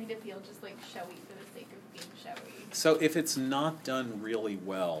does kind of feel just like showy for the sake of being showy. So if it's not done really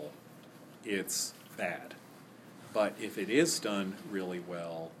well, it's bad. But if it is done really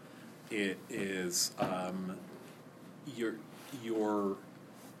well, it is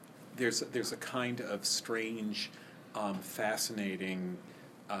there's a kind of strange, fascinating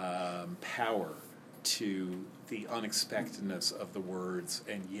power to the unexpectedness of the words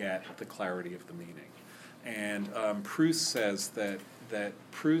and yet the clarity of the meaning. And Proust says that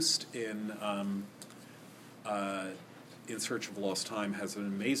Proust in Search of Lost Time has an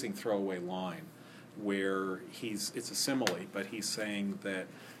amazing throwaway line where it's a simile, but he's saying that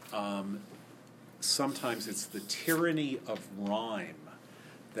sometimes it's the tyranny of rhyme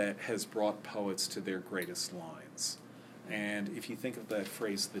that has brought poets to their greatest lines. And if you think of that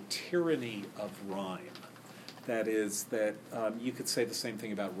phrase, the tyranny of rhyme, that is that you could say the same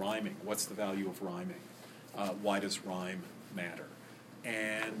thing about rhyming. What's the value of rhyming? Why does rhyme matter?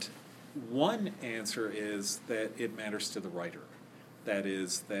 And one answer is that it matters to the writer. That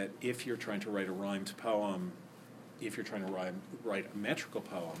is, that if you're trying to write a rhymed poem, if you're trying to write a metrical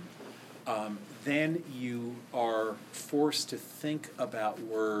poem, then you are forced to think about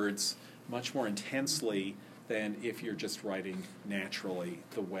words much more intensely than if you're just writing naturally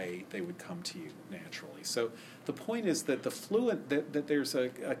the way they would come to you naturally. So the point is that that there's a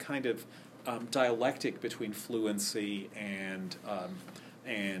kind of dialectic between fluency and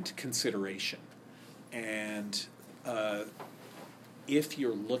consideration. And if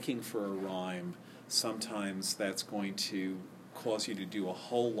you're looking for a rhyme, sometimes that's going to cause you to do a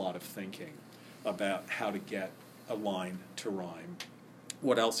whole lot of thinking about how to get a line to rhyme,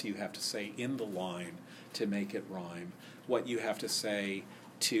 what else you have to say in the line to make it rhyme, what you have to say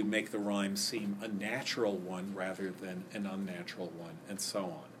to make the rhyme seem a natural one rather than an unnatural one, and so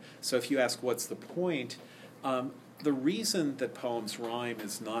on. So if you ask what's the point, the reason that poems rhyme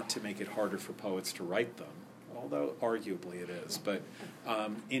is not to make it harder for poets to write them, although arguably it is, but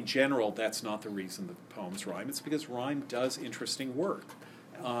in general that's not the reason that poems rhyme. It's because rhyme does interesting work,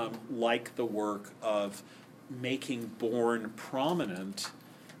 like the work of making born prominent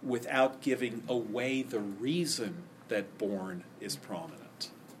without giving away the reason that born is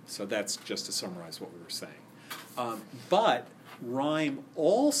prominent. So that's just to summarize what we were saying. But rhyme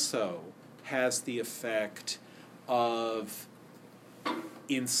also has the effect of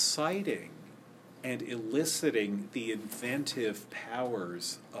inciting and eliciting the inventive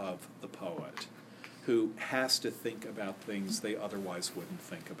powers of the poet, who has to think about things they otherwise wouldn't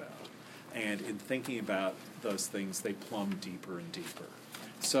think about. And in thinking about those things, they plumb deeper and deeper.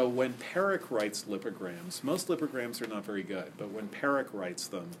 So when Poetic writes lipograms, most lipograms are not very good, but when Poetic writes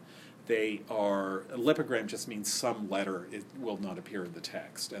them, they are, a lipogram just means some letter, it will not appear in the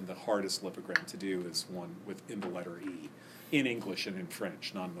text, and the hardest lipogram to do is one in the letter E, in English and in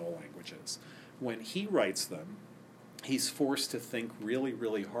French, not in all languages. When he writes them, he's forced to think really,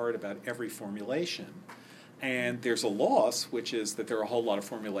 really hard about every formulation. And there's a loss, which is that there are a whole lot of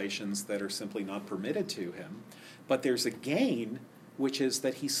formulations that are simply not permitted to him. But there's a gain, which is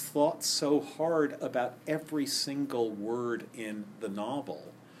that he's thought so hard about every single word in the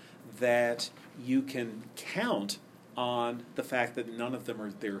novel that you can count on the fact that none of them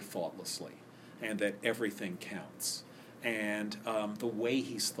are there thoughtlessly, and that everything counts. And the way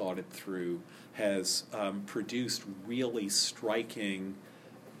he's thought it through has produced really striking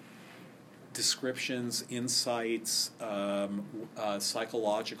descriptions, insights,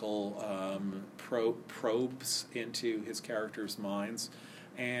 psychological probes into his characters' minds,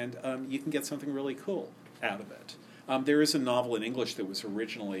 and you can get something really cool out of it. There is a novel in English that was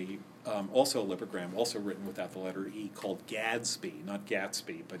originally also a lipogram, also written without the letter E, called Gadsby, not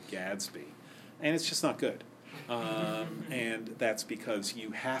Gatsby, but Gadsby, and it's just not good. And that's because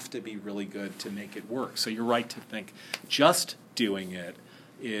you have to be really good to make it work. So you're right to think just doing it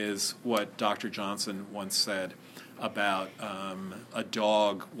is what Dr. Johnson once said about a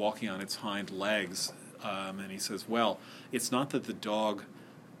dog walking on its hind legs. And he says, well, it's not that the dog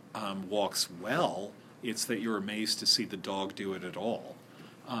walks well, it's that you're amazed to see the dog do it at all.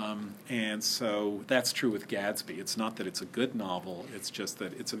 And so that's true with Gadsby. It's not that it's a good novel, it's just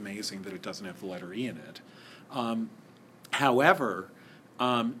that it's amazing that it doesn't have the letter E in it. However,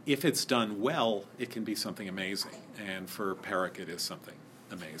 if it's done well, it can be something amazing. And for Poetic, it is something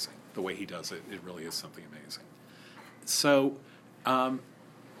amazing. The way he does it, it really is something amazing. So,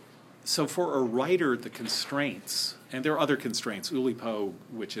 so for a writer, the constraints, and there are other constraints, Oulipo,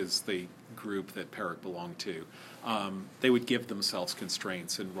 which is the group that Poetic belonged to, they would give themselves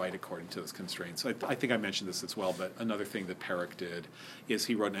constraints and write according to those constraints. I think I mentioned this as well, but another thing that Poetic did is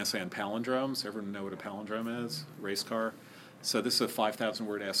he wrote an essay on palindromes. Everyone know what a palindrome is? Race car? So this is a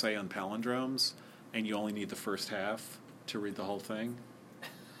 5,000-word essay on palindromes, and you only need the first half to read the whole thing.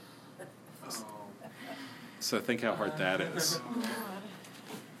 So think how hard that is.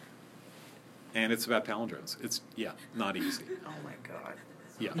 And it's about palindromes. It's, not easy. Oh my God.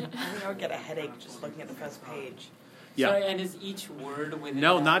 Yeah. I think I would get a headache just looking at the first page. Yeah. Sorry, and is each word within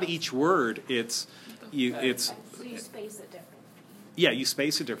No, that? not each word. It's you. It's So you space it differently. yeah, you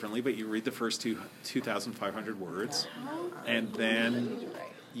space it differently, but you read the first 2,500 words, and then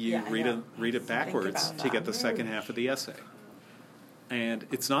you read it backwards to get the second half of the essay. And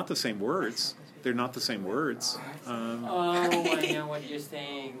it's not the same words. They're not the same words. Oh, I know what you're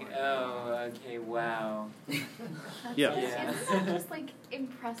saying. Oh, okay, wow. Yeah. It's not just like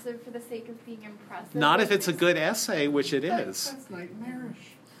impressive for the sake of being impressive. Not if it's a good essay, which it is. That's nightmarish.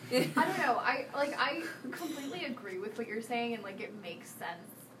 I don't know. I completely agree with what you're saying, and like it makes sense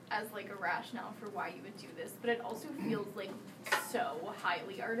as like a rationale for why you would do this, but it also feels like so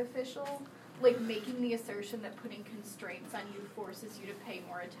highly artificial. Like making the assertion that putting constraints on you forces you to pay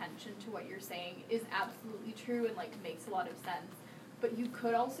more attention to what you're saying is absolutely true and like makes a lot of sense. But you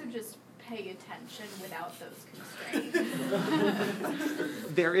could also just pay attention without those constraints.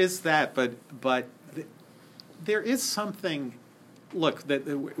 There is that, but there is something. Look, that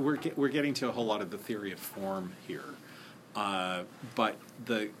we're getting to a whole lot of the theory of form here, but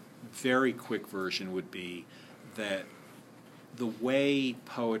the very quick version would be that the way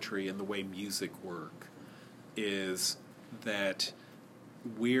poetry and the way music work is that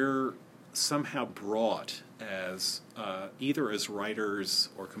we're somehow brought as either as writers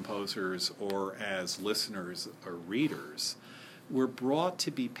or composers or as listeners or readers, we're brought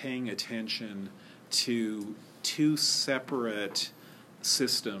to be paying attention to two separate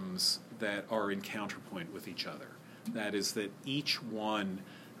systems that are in counterpoint with each other. That is, that each one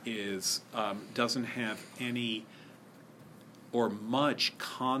is doesn't have any or much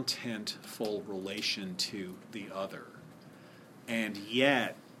contentful relation to the other. And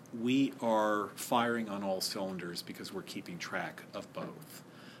yet, we are firing on all cylinders because we're keeping track of both.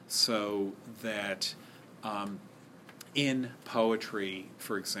 So that in poetry,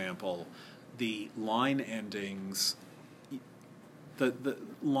 for example, the line endings, the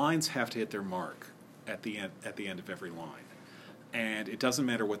lines have to hit their mark at the end of every line. And it doesn't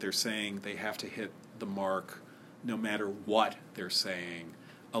matter what they're saying, they have to hit the mark no matter what they're saying.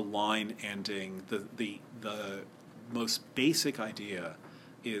 A line ending, the most basic idea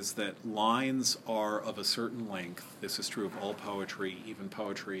is that lines are of a certain length. This is true of all poetry, even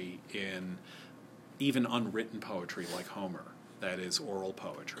unwritten poetry like Homer, that is oral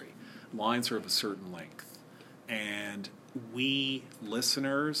poetry. Lines are of a certain length. And we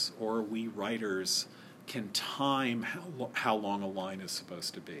listeners or we writers can time how long a line is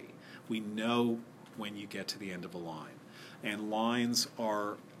supposed to be. We know when you get to the end of a line. And lines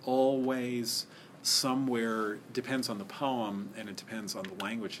are always somewhere, depends on the poem, and it depends on the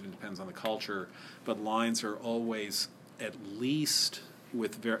language, and it depends on the culture, but lines are always at least,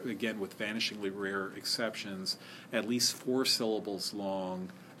 with vanishingly rare exceptions, at least 4 syllables long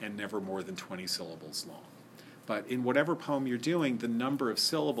and never more than 20 syllables long. But in whatever poem you're doing, the number of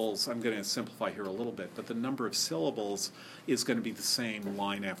syllables, I'm going to simplify here a little bit, but the number of syllables is going to be the same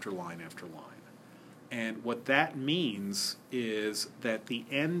line after line after line. And what that means is that the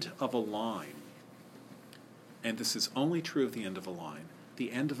end of a line, and this is only true of the end of a line,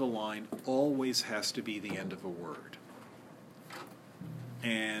 the end of a line always has to be the end of a word.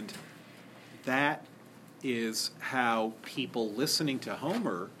 And that is how people listening to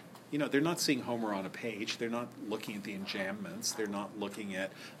Homer, they're not seeing Homer on a page, they're not looking at the enjambments, they're not looking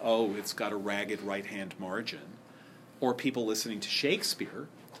at, it's got a ragged right-hand margin, or people listening to Shakespeare.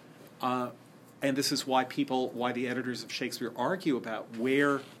 And this is why the editors of Shakespeare argue about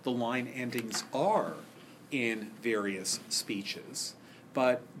where the line endings are in various speeches,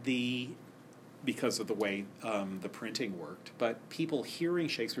 but because of the way the printing worked. But people hearing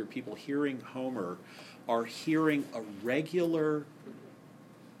Shakespeare, people hearing Homer, are hearing a regular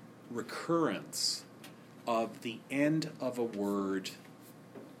recurrence of the end of a word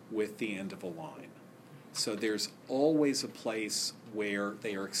with the end of a line. So there's always a place where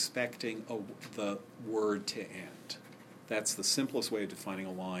they are expecting the word to end. That's the simplest way of defining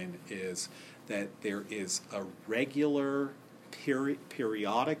a line, is that there is a regular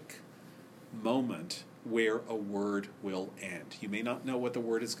periodic moment where a word will end. You may not know what the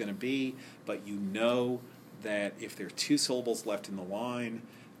word is going to be, but you know that if there are 2 syllables left in the line,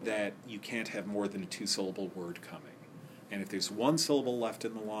 that you can't have more than a 2-syllable word coming. And if there's 1 syllable left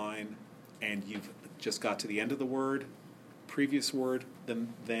in the line, and you've just got to the end of the word, previous word,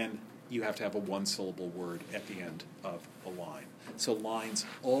 then you have to have a 1-syllable word at the end of a line. So lines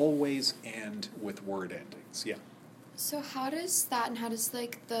always end with word endings. Yeah. So how does that, and how does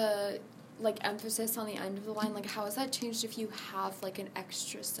the emphasis on the end of the line, how is that changed if you have an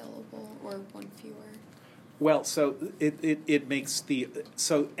extra syllable or 1 fewer? Well, so it makes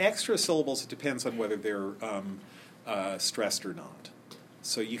so extra syllables, it depends on whether they're stressed or not.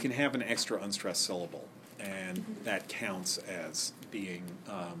 So you can have an extra unstressed syllable, and that counts as being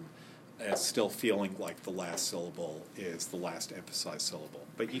as still feeling like the last syllable is the last emphasized syllable.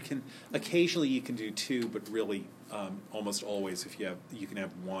 But occasionally you can do 2, but really almost always you can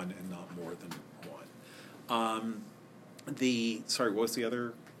have 1 and not more than 1. Sorry, what was the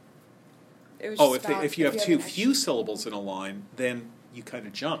other? If you have too few syllables in a line, then you kind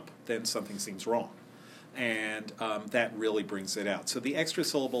of jump. Then something seems wrong. And that really brings it out. So the extra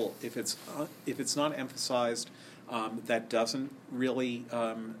syllable, if it's not emphasized, that doesn't really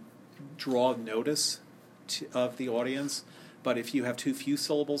draw notice of the audience. But if you have too few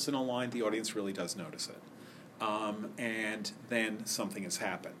syllables in a line, the audience really does notice it. And then something has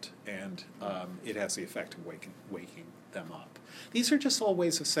happened, and it has the effect of waking them up. These are just all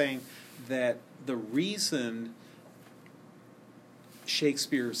ways of saying that the reason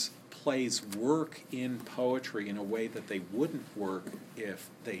Shakespeare's plays work in poetry in a way that they wouldn't work if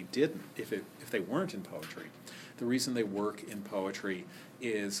they weren't in poetry. The reason they work in poetry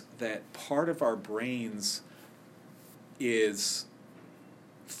is that part of our brains is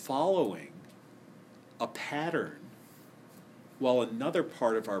following a pattern while another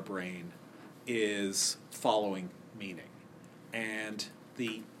part of our brain is following meaning. And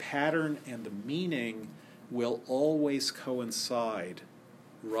the pattern and the meaning will always coincide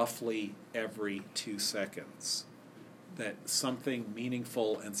roughly every 2 seconds. That something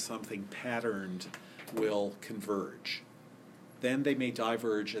meaningful and something patterned will converge. Then they may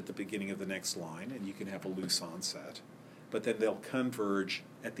diverge at the beginning of the next line, and you can have a loose onset. But then they'll converge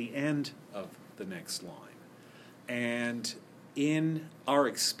at the end of the next line. And in our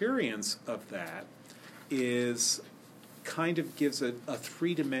experience of that is kind of gives a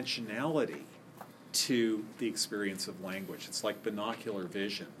three-dimensionality to the experience of language. It's like binocular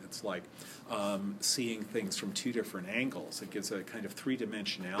vision. It's like seeing things from 2 different angles. It gives a kind of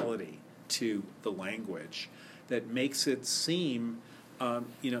three-dimensionality to the language that makes it seem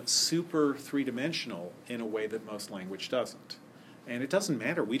super three-dimensional in a way that most language doesn't. And it doesn't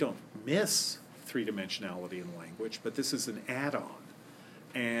matter. We don't miss three-dimensionality in language, but this is an add-on.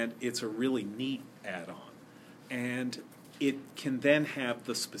 And it's a really neat add-on. And it can then have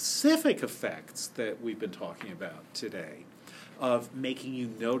the specific effects that we've been talking about today of making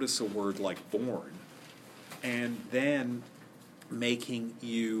you notice a word like born, and then making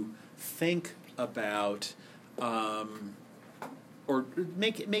you think about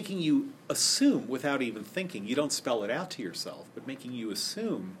making you assume without even thinking. You don't spell it out to yourself, but making you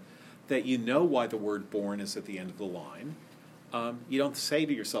assume that you know why the word born is at the end of the line. You don't say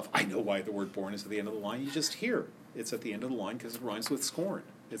to yourself, I know why the word born is at the end of the line. You just hear it's at the end of the line because it rhymes with scorn.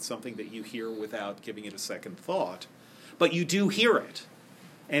 It's something that you hear without giving it a second thought. But you do hear it.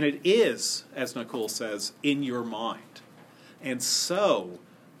 And it is, as Nicole says, in your mind. And so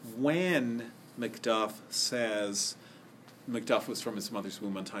when Macduff says, Macduff was from his mother's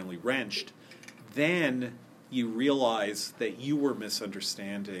womb untimely wrenched, then you realize that you were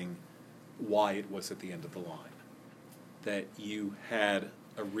misunderstanding why it was at the end of the line. That you had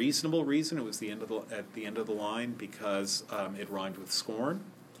a reasonable reason it was at the end of the line because it rhymed with scorn,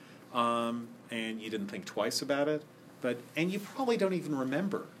 and you didn't think twice about it, and you probably don't even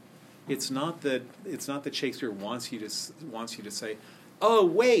remember. It's not that Shakespeare wants you to say, oh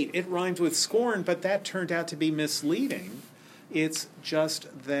wait, it rhymed with scorn, but that turned out to be misleading. It's just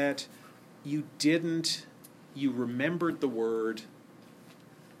that you remembered the word,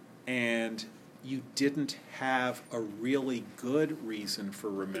 and you didn't have a really good reason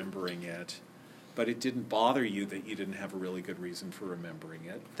for remembering it, but it didn't bother you that you didn't have a really good reason for remembering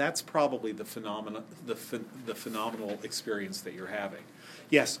it. That's probably the phenomenal experience that you're having.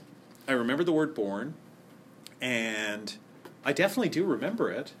 Yes, I remember the word born, and I definitely do remember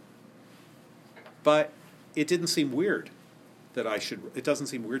it, but it didn't seem weird it doesn't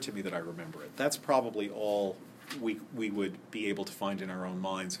seem weird to me that I remember it. That's probably all we would be able to find in our own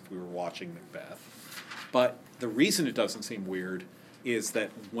minds if we were watching Macbeth. But the reason it doesn't seem weird is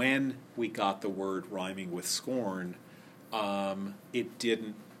that when we got the word rhyming with scorn, it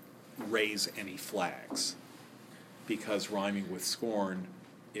didn't raise any flags, because rhyming with scorn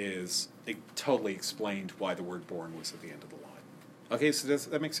it totally explained why the word born was at the end of the line. Okay, so does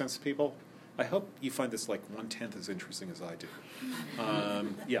that make sense to people? I hope you find this like 1/10 as interesting as I do.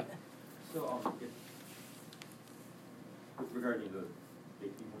 Yeah. So, regarding the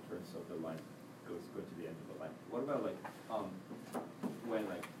importance of the line going to the end of the line, what about when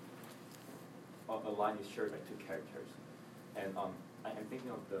a line is shared by 2 characters, and I'm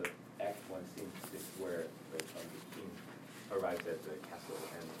thinking of the Act 1 scene 6 where the king arrives at the castle,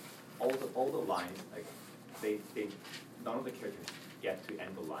 and all the lines they none of the characters get to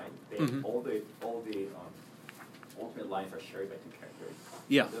end the line. All the alternate lines are shared by 2 characters.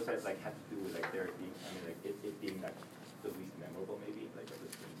 Yeah. Those have to do with their being it being the least memorable maybe of the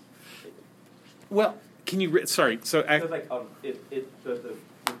scenes. Well, can you sorry? So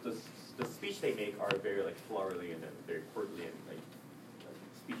the speech they make are very flowery and very courtly and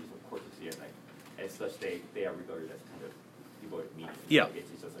speeches of courtesy and such they are regarded as kind of devoid of meaning. Yeah.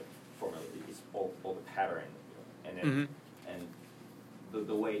 It's just formality. It's all the pattern, and then and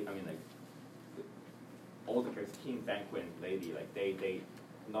the way all the characters, king, banquet, and lady, like they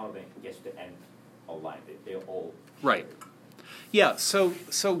none of them gets to end a line. They're all right. shared. Yeah. So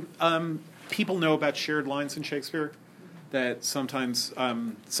people know about shared lines in Shakespeare. That sometimes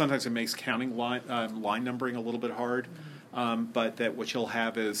it makes counting line numbering a little bit hard, but that what you'll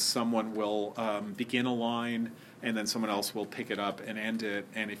have is someone will begin a line and then someone else will pick it up and end it.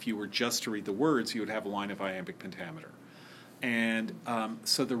 And if you were just to read the words, you would have a line of iambic pentameter. And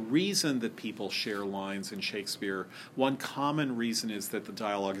so the reason that people share lines in Shakespeare, one common reason is that the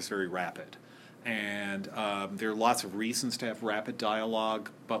dialogue is very rapid. And there are lots of reasons to have rapid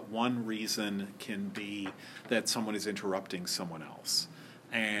dialogue, but one reason can be that someone is interrupting someone else.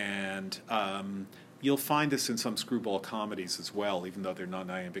 And you'll find this in some screwball comedies as well, even though they're not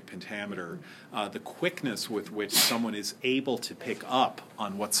an iambic pentameter. The quickness with which someone is able to pick up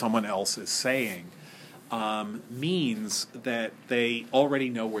on what someone else is saying means that they already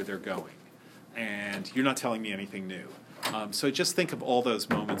know where they're going. And you're not telling me anything new. So just think of all those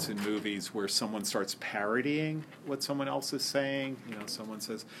moments in movies where someone starts parodying what someone else is saying. You know, someone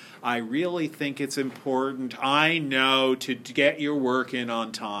says, I really think it's important, I know, to get your work in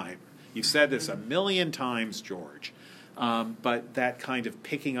on time. You've said this a million times, George. But that kind of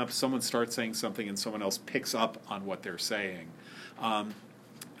picking up, someone starts saying something and someone else picks up on what they're saying.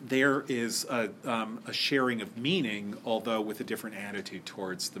 There is a sharing of meaning, although with a different attitude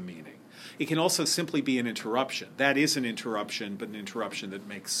towards the meaning. It can also simply be an interruption. That is an interruption, but an interruption that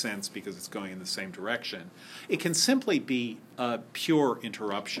makes sense because it's going in the same direction. It can simply be a pure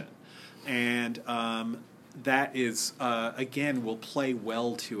interruption. And that is, again, will play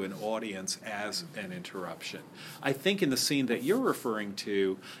well to an audience as an interruption. I think in the scene that you're referring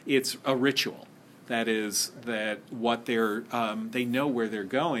to, it's a ritual. That is, that what they're they know where they're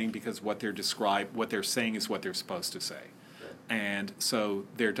going because what they're saying is what they're supposed to say. And so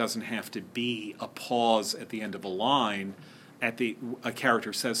there doesn't have to be a pause at the end of a line. A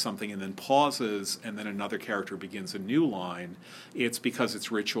character says something and then pauses, and then another character begins a new line. It's because it's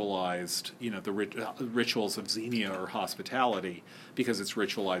ritualized. You know, the rituals of xenia or hospitality. Because it's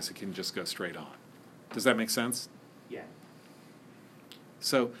ritualized, it can just go straight on. Does that make sense? Yeah.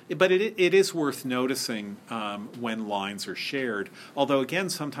 So, but it is worth noticing when lines are shared. Although again,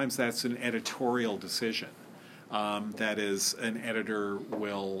 sometimes that's an editorial decision. That is, an editor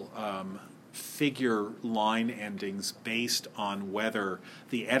will figure line endings based on whether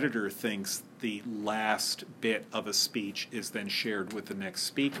the editor thinks the last bit of a speech is then shared with the next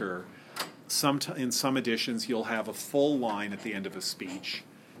speaker. In some editions, you'll have a full line at the end of a speech,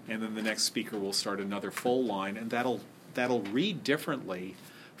 and then the next speaker will start another full line, and that'll read differently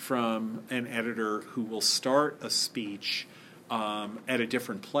from an editor who will start a speech at a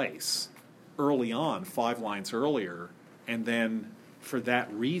different place early on, 5 lines earlier, and then for that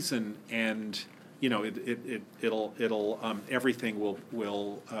reason, and you know, it'll everything will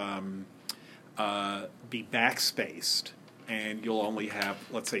be backspaced, and you'll only have,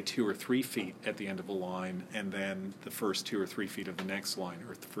 let's say, 2 or 3 feet at the end of a line, and then the first 2 or 3 feet of the next line,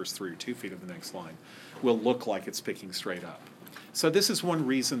 or the first 3 or 2 feet of the next line, will look like it's picking straight up. So this is one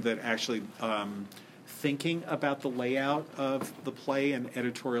reason that actually thinking about the layout of the play and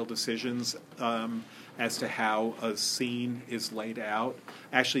editorial decisions as to how a scene is laid out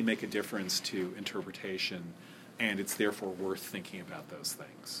actually make a difference to interpretation, and it's therefore worth thinking about those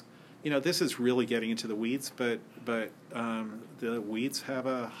things. You know, this is really getting into the weeds, but the weeds have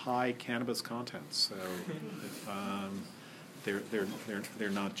a high cannabis content, so they're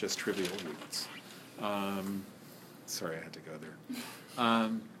not just trivial weeds. Sorry, I had to go there.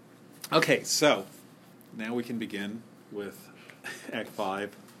 Okay, so now we can begin with Act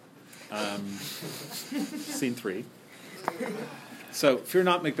 5, Scene 3. So, fear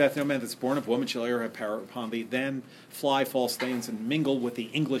not, Macbeth, no man that's born of woman shall e'er have power upon thee. Then fly false thanes and mingle with the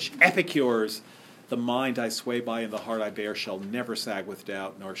English epicures. The mind I sway by and the heart I bear shall never sag with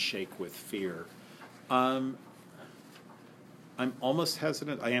doubt nor shake with fear. I'm almost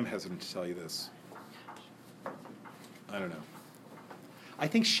hesitant. I am hesitant to tell you this. I don't know. I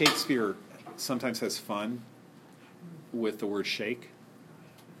think Shakespeare sometimes has fun with the word shake,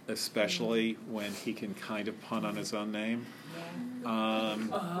 especially when he can kind of pun on his own name.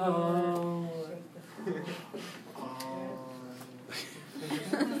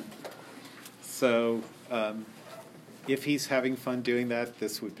 So if he's having fun doing that,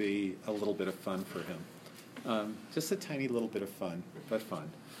 this would be a little bit of fun for him. Just a tiny little bit of fun, but fun.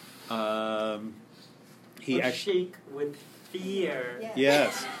 He actually shake with fear. Yeah.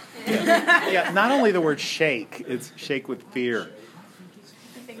 Yes. Yeah. Not only the word shake, it's shake with fear.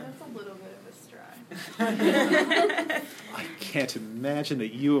 I think that's a little bit of a stretch. I can't imagine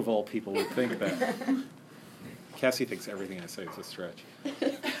that you, of all people, would think that. Cassie thinks everything I say is a stretch.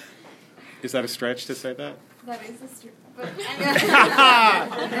 Is that a stretch to say that? That is a stretch. But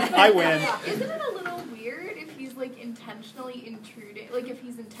I win. Isn't it a little weird if he's like intentionally intruding, like if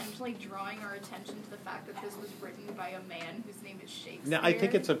he's intentionally drawing our attention to the fact that this was written by a man whose name is Shakespeare? No, I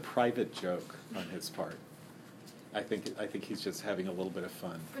think it's a private joke on his part. I think he's just having a little bit of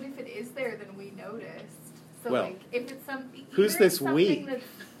fun. But if it is there, then we noticed. So Well, like, if it's something, who's this we?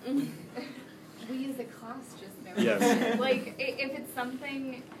 We as a class just noticed. Yes. Like, if it's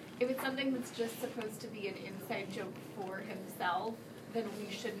something that's just supposed to be an inside joke for himself, then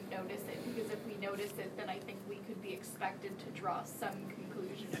we shouldn't notice it, because if we notice it, then I think we could be expected to draw some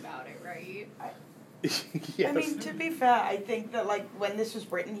conclusion about it, right? Yes. I mean, to be fair, I think that, like, when this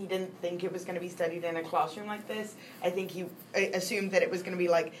was written, he didn't think it was going to be studied in a classroom like this. I think he assumed that it was going to be,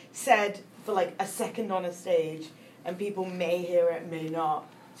 like, said for, like, a second on a stage, and people may hear it, may not.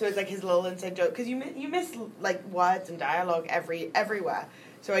 So it's, like, his little inside joke. Because you miss, like, words and dialogue everywhere.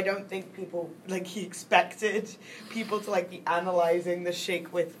 So I don't think people, like, he expected people to, like, be analysing the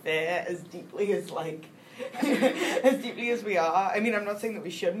Shake with Fear as deeply as, like, as deeply as we are. I mean, I'm not saying that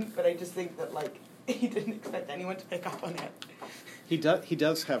we shouldn't, but I just think that, like, he didn't expect anyone to pick up on it. He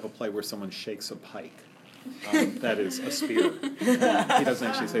does have a play where someone shakes a pike. That is a spear. He doesn't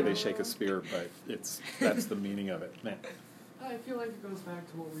actually say they shake a spear, but that's the meaning of it. Man. I feel like it goes back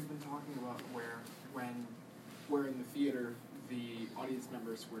to what we've been talking about, where in the theater the audience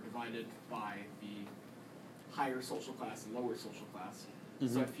members were divided by the higher social class and lower social class.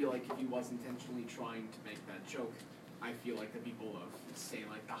 Mm-hmm. So I feel like if he was intentionally trying to make that joke, I feel like the people of, say,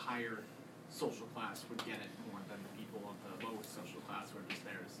 like the higher social class would get it more than the people of the lowest social class who are just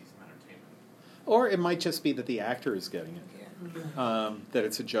there to see some entertainment. Or it might just be that the actor is getting it. That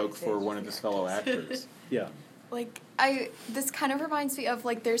it's a joke for one of his fellow actors. Yeah. Like, this kind of reminds me of,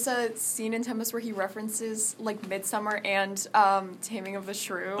 like, there's a scene in Tempest where he references, like, Midsummer and Taming of the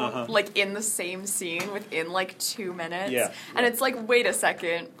Shrew, like, in the same scene within, like, 2 minutes. Yeah. And it's like, wait a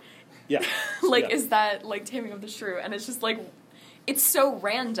second. Yeah. Like, yeah. Is that, like, Taming of the Shrew? And it's just, like, it's so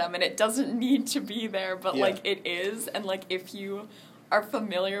random, and it doesn't need to be there, but, like, it is. And, like, if you are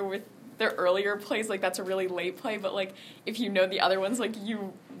familiar with their earlier plays, like, that's a really late play, but, like, if you know the other ones, like,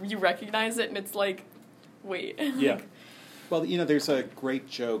 you recognize it, and it's like, wait. Yeah. Well, you know, there's a great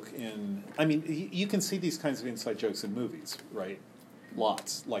joke in... I mean, you can see these kinds of inside jokes in movies, right?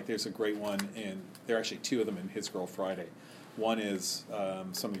 Lots. Like, there's a great one in... There are actually 2 of them in His Girl Friday. One is,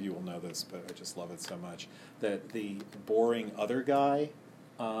 some of you will know this, but I just love it so much, that the boring other guy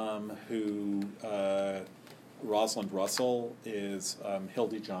who... Rosalind Russell is...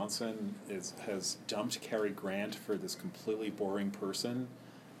 Hildy Johnson has dumped Cary Grant for this completely boring person,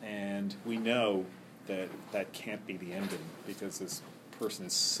 and we know that can't be the ending, because this person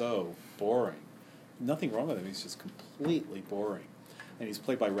is so boring. Nothing wrong with him, he's just completely boring. And he's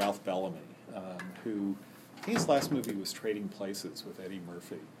played by Ralph Bellamy, who, I think his last movie was Trading Places with Eddie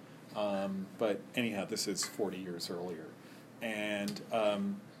Murphy. But anyhow, this is 40 years earlier. And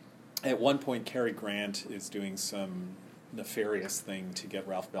at one point, Cary Grant is doing some nefarious thing to get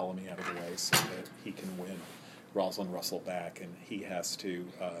Ralph Bellamy out of the way so that he can win Rosalind Russell back, and he has to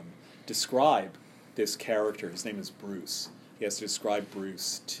describe this character. His name is Bruce. He has to describe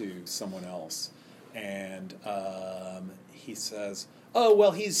Bruce to someone else, and he says, "Oh,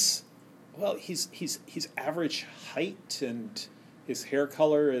 well, he's average height, and his hair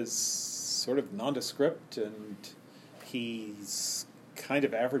color is sort of nondescript, and he's kind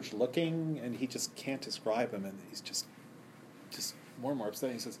of average looking, and he just can't describe him, and he's just more and more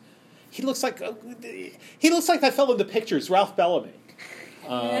upset." He says, He looks like that fellow in the pictures, Ralph Bellamy.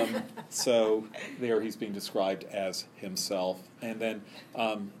 So there he's being described as himself. And then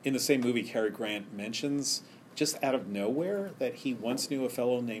in the same movie, Cary Grant mentions, just out of nowhere, that he once knew a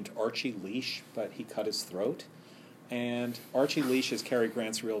fellow named Archie Leach, but he cut his throat. And Archie Leach is Cary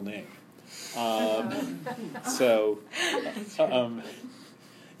Grant's real name. So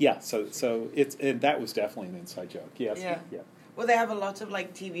it's, and that was definitely an inside joke. Yes. Yeah. Well, they have a lot of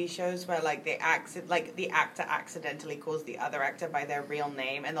like TV shows where like the actor accidentally calls the other actor by their real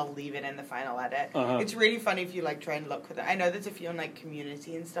name, and they'll leave it in the final edit. It's really funny if you like try and look for that. I know there's a few on like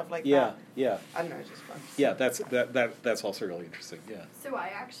Community and stuff like that. Yeah. I don't know, it's just fun. Yeah, that's also really interesting. Yeah. So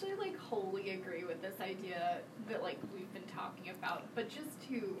I actually like wholly agree with this idea that like we've been talking about, but just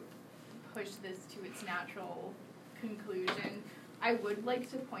to push this to its natural conclusion, I would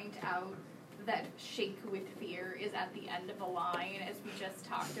like to point out that shake with fear is at the end of a line, as we just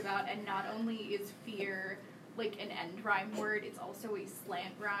talked about, and not only is fear like an end rhyme word, it's also a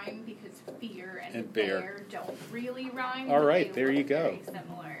slant rhyme, because fear and bear don't really rhyme. All right, there you go. Very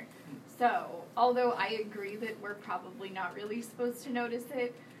similar. So, although I agree that we're probably not really supposed to notice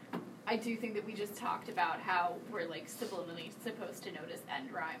it, I do think that we just talked about how we're like subliminally supposed to notice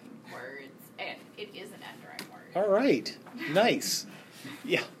end rhyme words, and it is an end rhyme word. All right. Nice.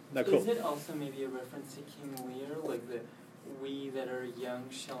 Yeah. No, cool. Is it also maybe a reference to King Lear, like the "we that are young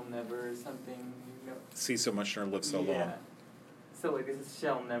shall never" something? You know? See so much nor live so Yeah. long. So like this is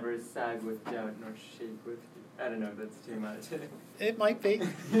 "shall never sag with doubt nor shake with." I don't know if that's too much. It might be.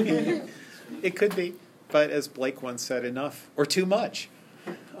 It could be. But as Blake once said, enough or too much.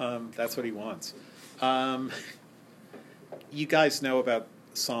 That's what he wants. You guys know about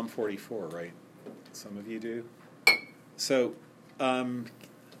Psalm 44, right? Some of you do. So,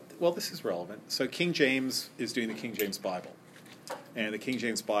 well, this is relevant. So King James is doing the King James Bible. And the King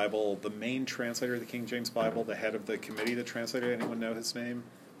James Bible, the main translator of the King James Bible, the head of the committee that translated, anyone know his name?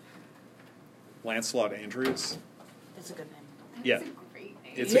 Lancelot Andrews. That's a good name. Yeah. That's a great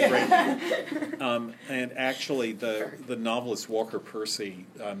name. It's a great name. And actually, the novelist Walker Percy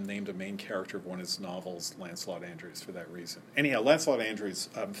named a main character of one of his novels Lancelot Andrews for that reason. Anyhow, Lancelot Andrews,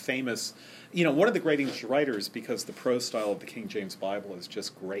 famous, one of the great English writers because the prose style of the King James Bible is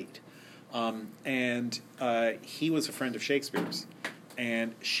just great. And he was a friend of Shakespeare's.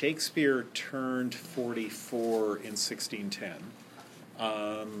 And Shakespeare turned 44 in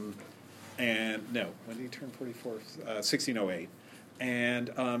 1610. And no, when did he turn 44? 1608.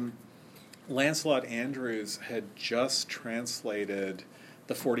 And Lancelot Andrews had just translated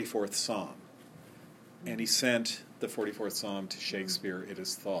the 44th Psalm. And he sent the 44th Psalm to Shakespeare, it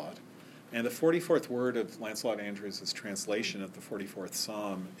is thought. And the 44th word of Lancelot Andrews' translation of the 44th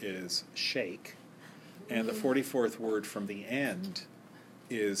Psalm is shake. And the 44th word from the end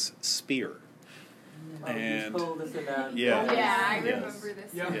is spear. And told us about Yeah, I yes. remember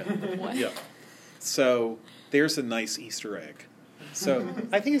this. Yeah. So there's a nice Easter egg. So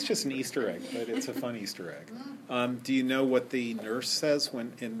I think it's just an Easter egg, but it's a fun Easter egg. Do you know what the nurse says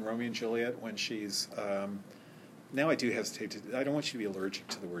when in Romeo and Juliet when she's... now I do hesitate to... I don't want you to be allergic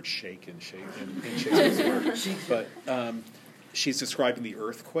to the word shake in Shakespeare's work. But she's describing the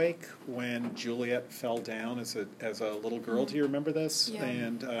earthquake when Juliet fell down as a little girl. Do you remember this? Yeah.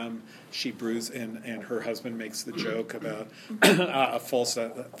 And she bruised, and her husband makes the joke about false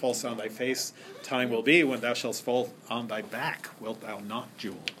on thy face. Time will be when thou shalt fall on thy back, wilt thou not,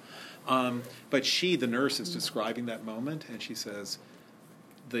 Jewel? But she, the nurse, is describing that moment, and she says,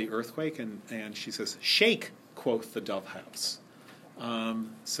 the earthquake, and she says, shake, quoth the dove house.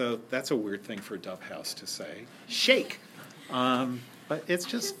 So that's a weird thing for a dove house to say. Shake. But it's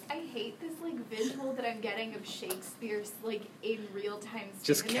just... I hate this visual that I'm getting of Shakespeare's in real time.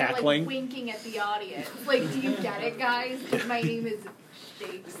 Just and cackling. They're winking at the audience. Do you get it, guys? My name is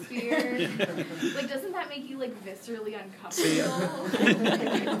Shakespeare. Doesn't that make you viscerally uncomfortable?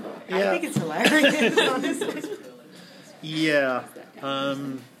 I think it's hilarious, honestly. Yeah.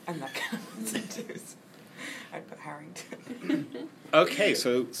 I'm not going to I put Harrington. Okay,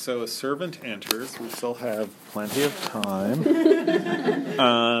 so a servant enters. We still have plenty of time.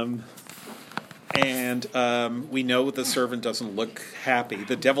 And we know the servant doesn't look happy.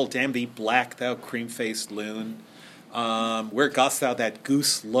 The devil damn thee black, thou cream-faced loon. Where dost thou that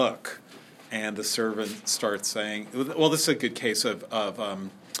goose look? And the servant starts saying, well, this is a good case of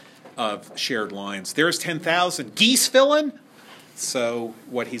shared lines. There's 10,000 geese, villain? So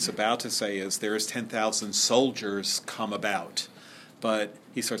what he's about to say is, there's 10,000 soldiers come about. But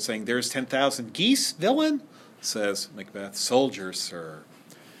he starts saying, there's 10,000 geese, villain? Says Macbeth, soldiers, sir.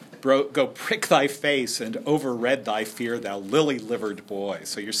 Go prick thy face and overred thy fear, thou lily-livered boy.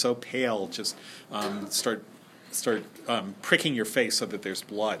 So you're so pale, just start pricking your face so that there's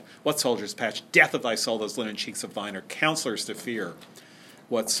blood. What soldiers patch death of thy soul, those linen cheeks of thine are counselors to fear.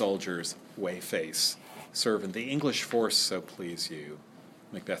 What soldiers weigh face? Servant, the English force so please you.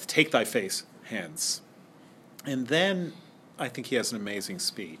 Macbeth, take thy face hence. And then I think he has an amazing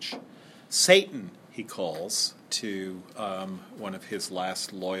speech. Satan, he calls to one of his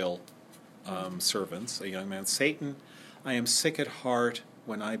last loyal servants, a young man. Satan, I am sick at heart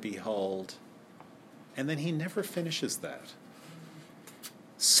when I behold. And then he never finishes that.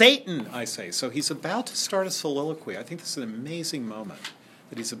 Satan, I say. So he's about to start a soliloquy. I think this is an amazing moment,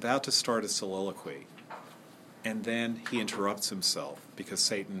 that he's about to start a soliloquy. And then he interrupts himself because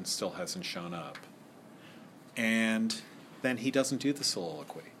Satan still hasn't shown up. And then he doesn't do the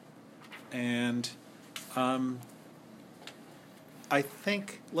soliloquy. And I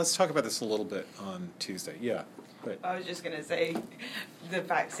think, let's talk about this a little bit on Tuesday. Yeah. But I was just going to say the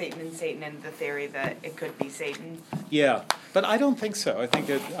fact Satan and the theory that it could be Satan. yeah, but I don't think so. I think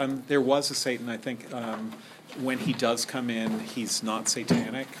there was a Satan. I think when he does come in, he's not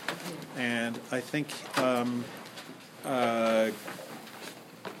satanic. And I think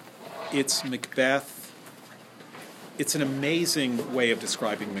it's Macbeth. It's an amazing way of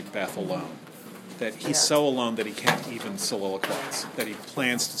describing Macbeth alone. That he's so alone that he can't even soliloquize, that he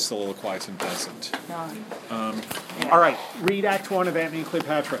plans to soliloquize and doesn't. All right, read Act 1 of Antony and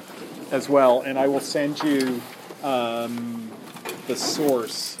Cleopatra as well, and I will send you the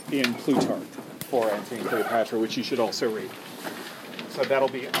source in Plutarch for Antony and Cleopatra, which you should also read. So that'll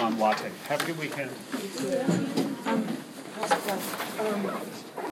be on Latte. Have a good weekend.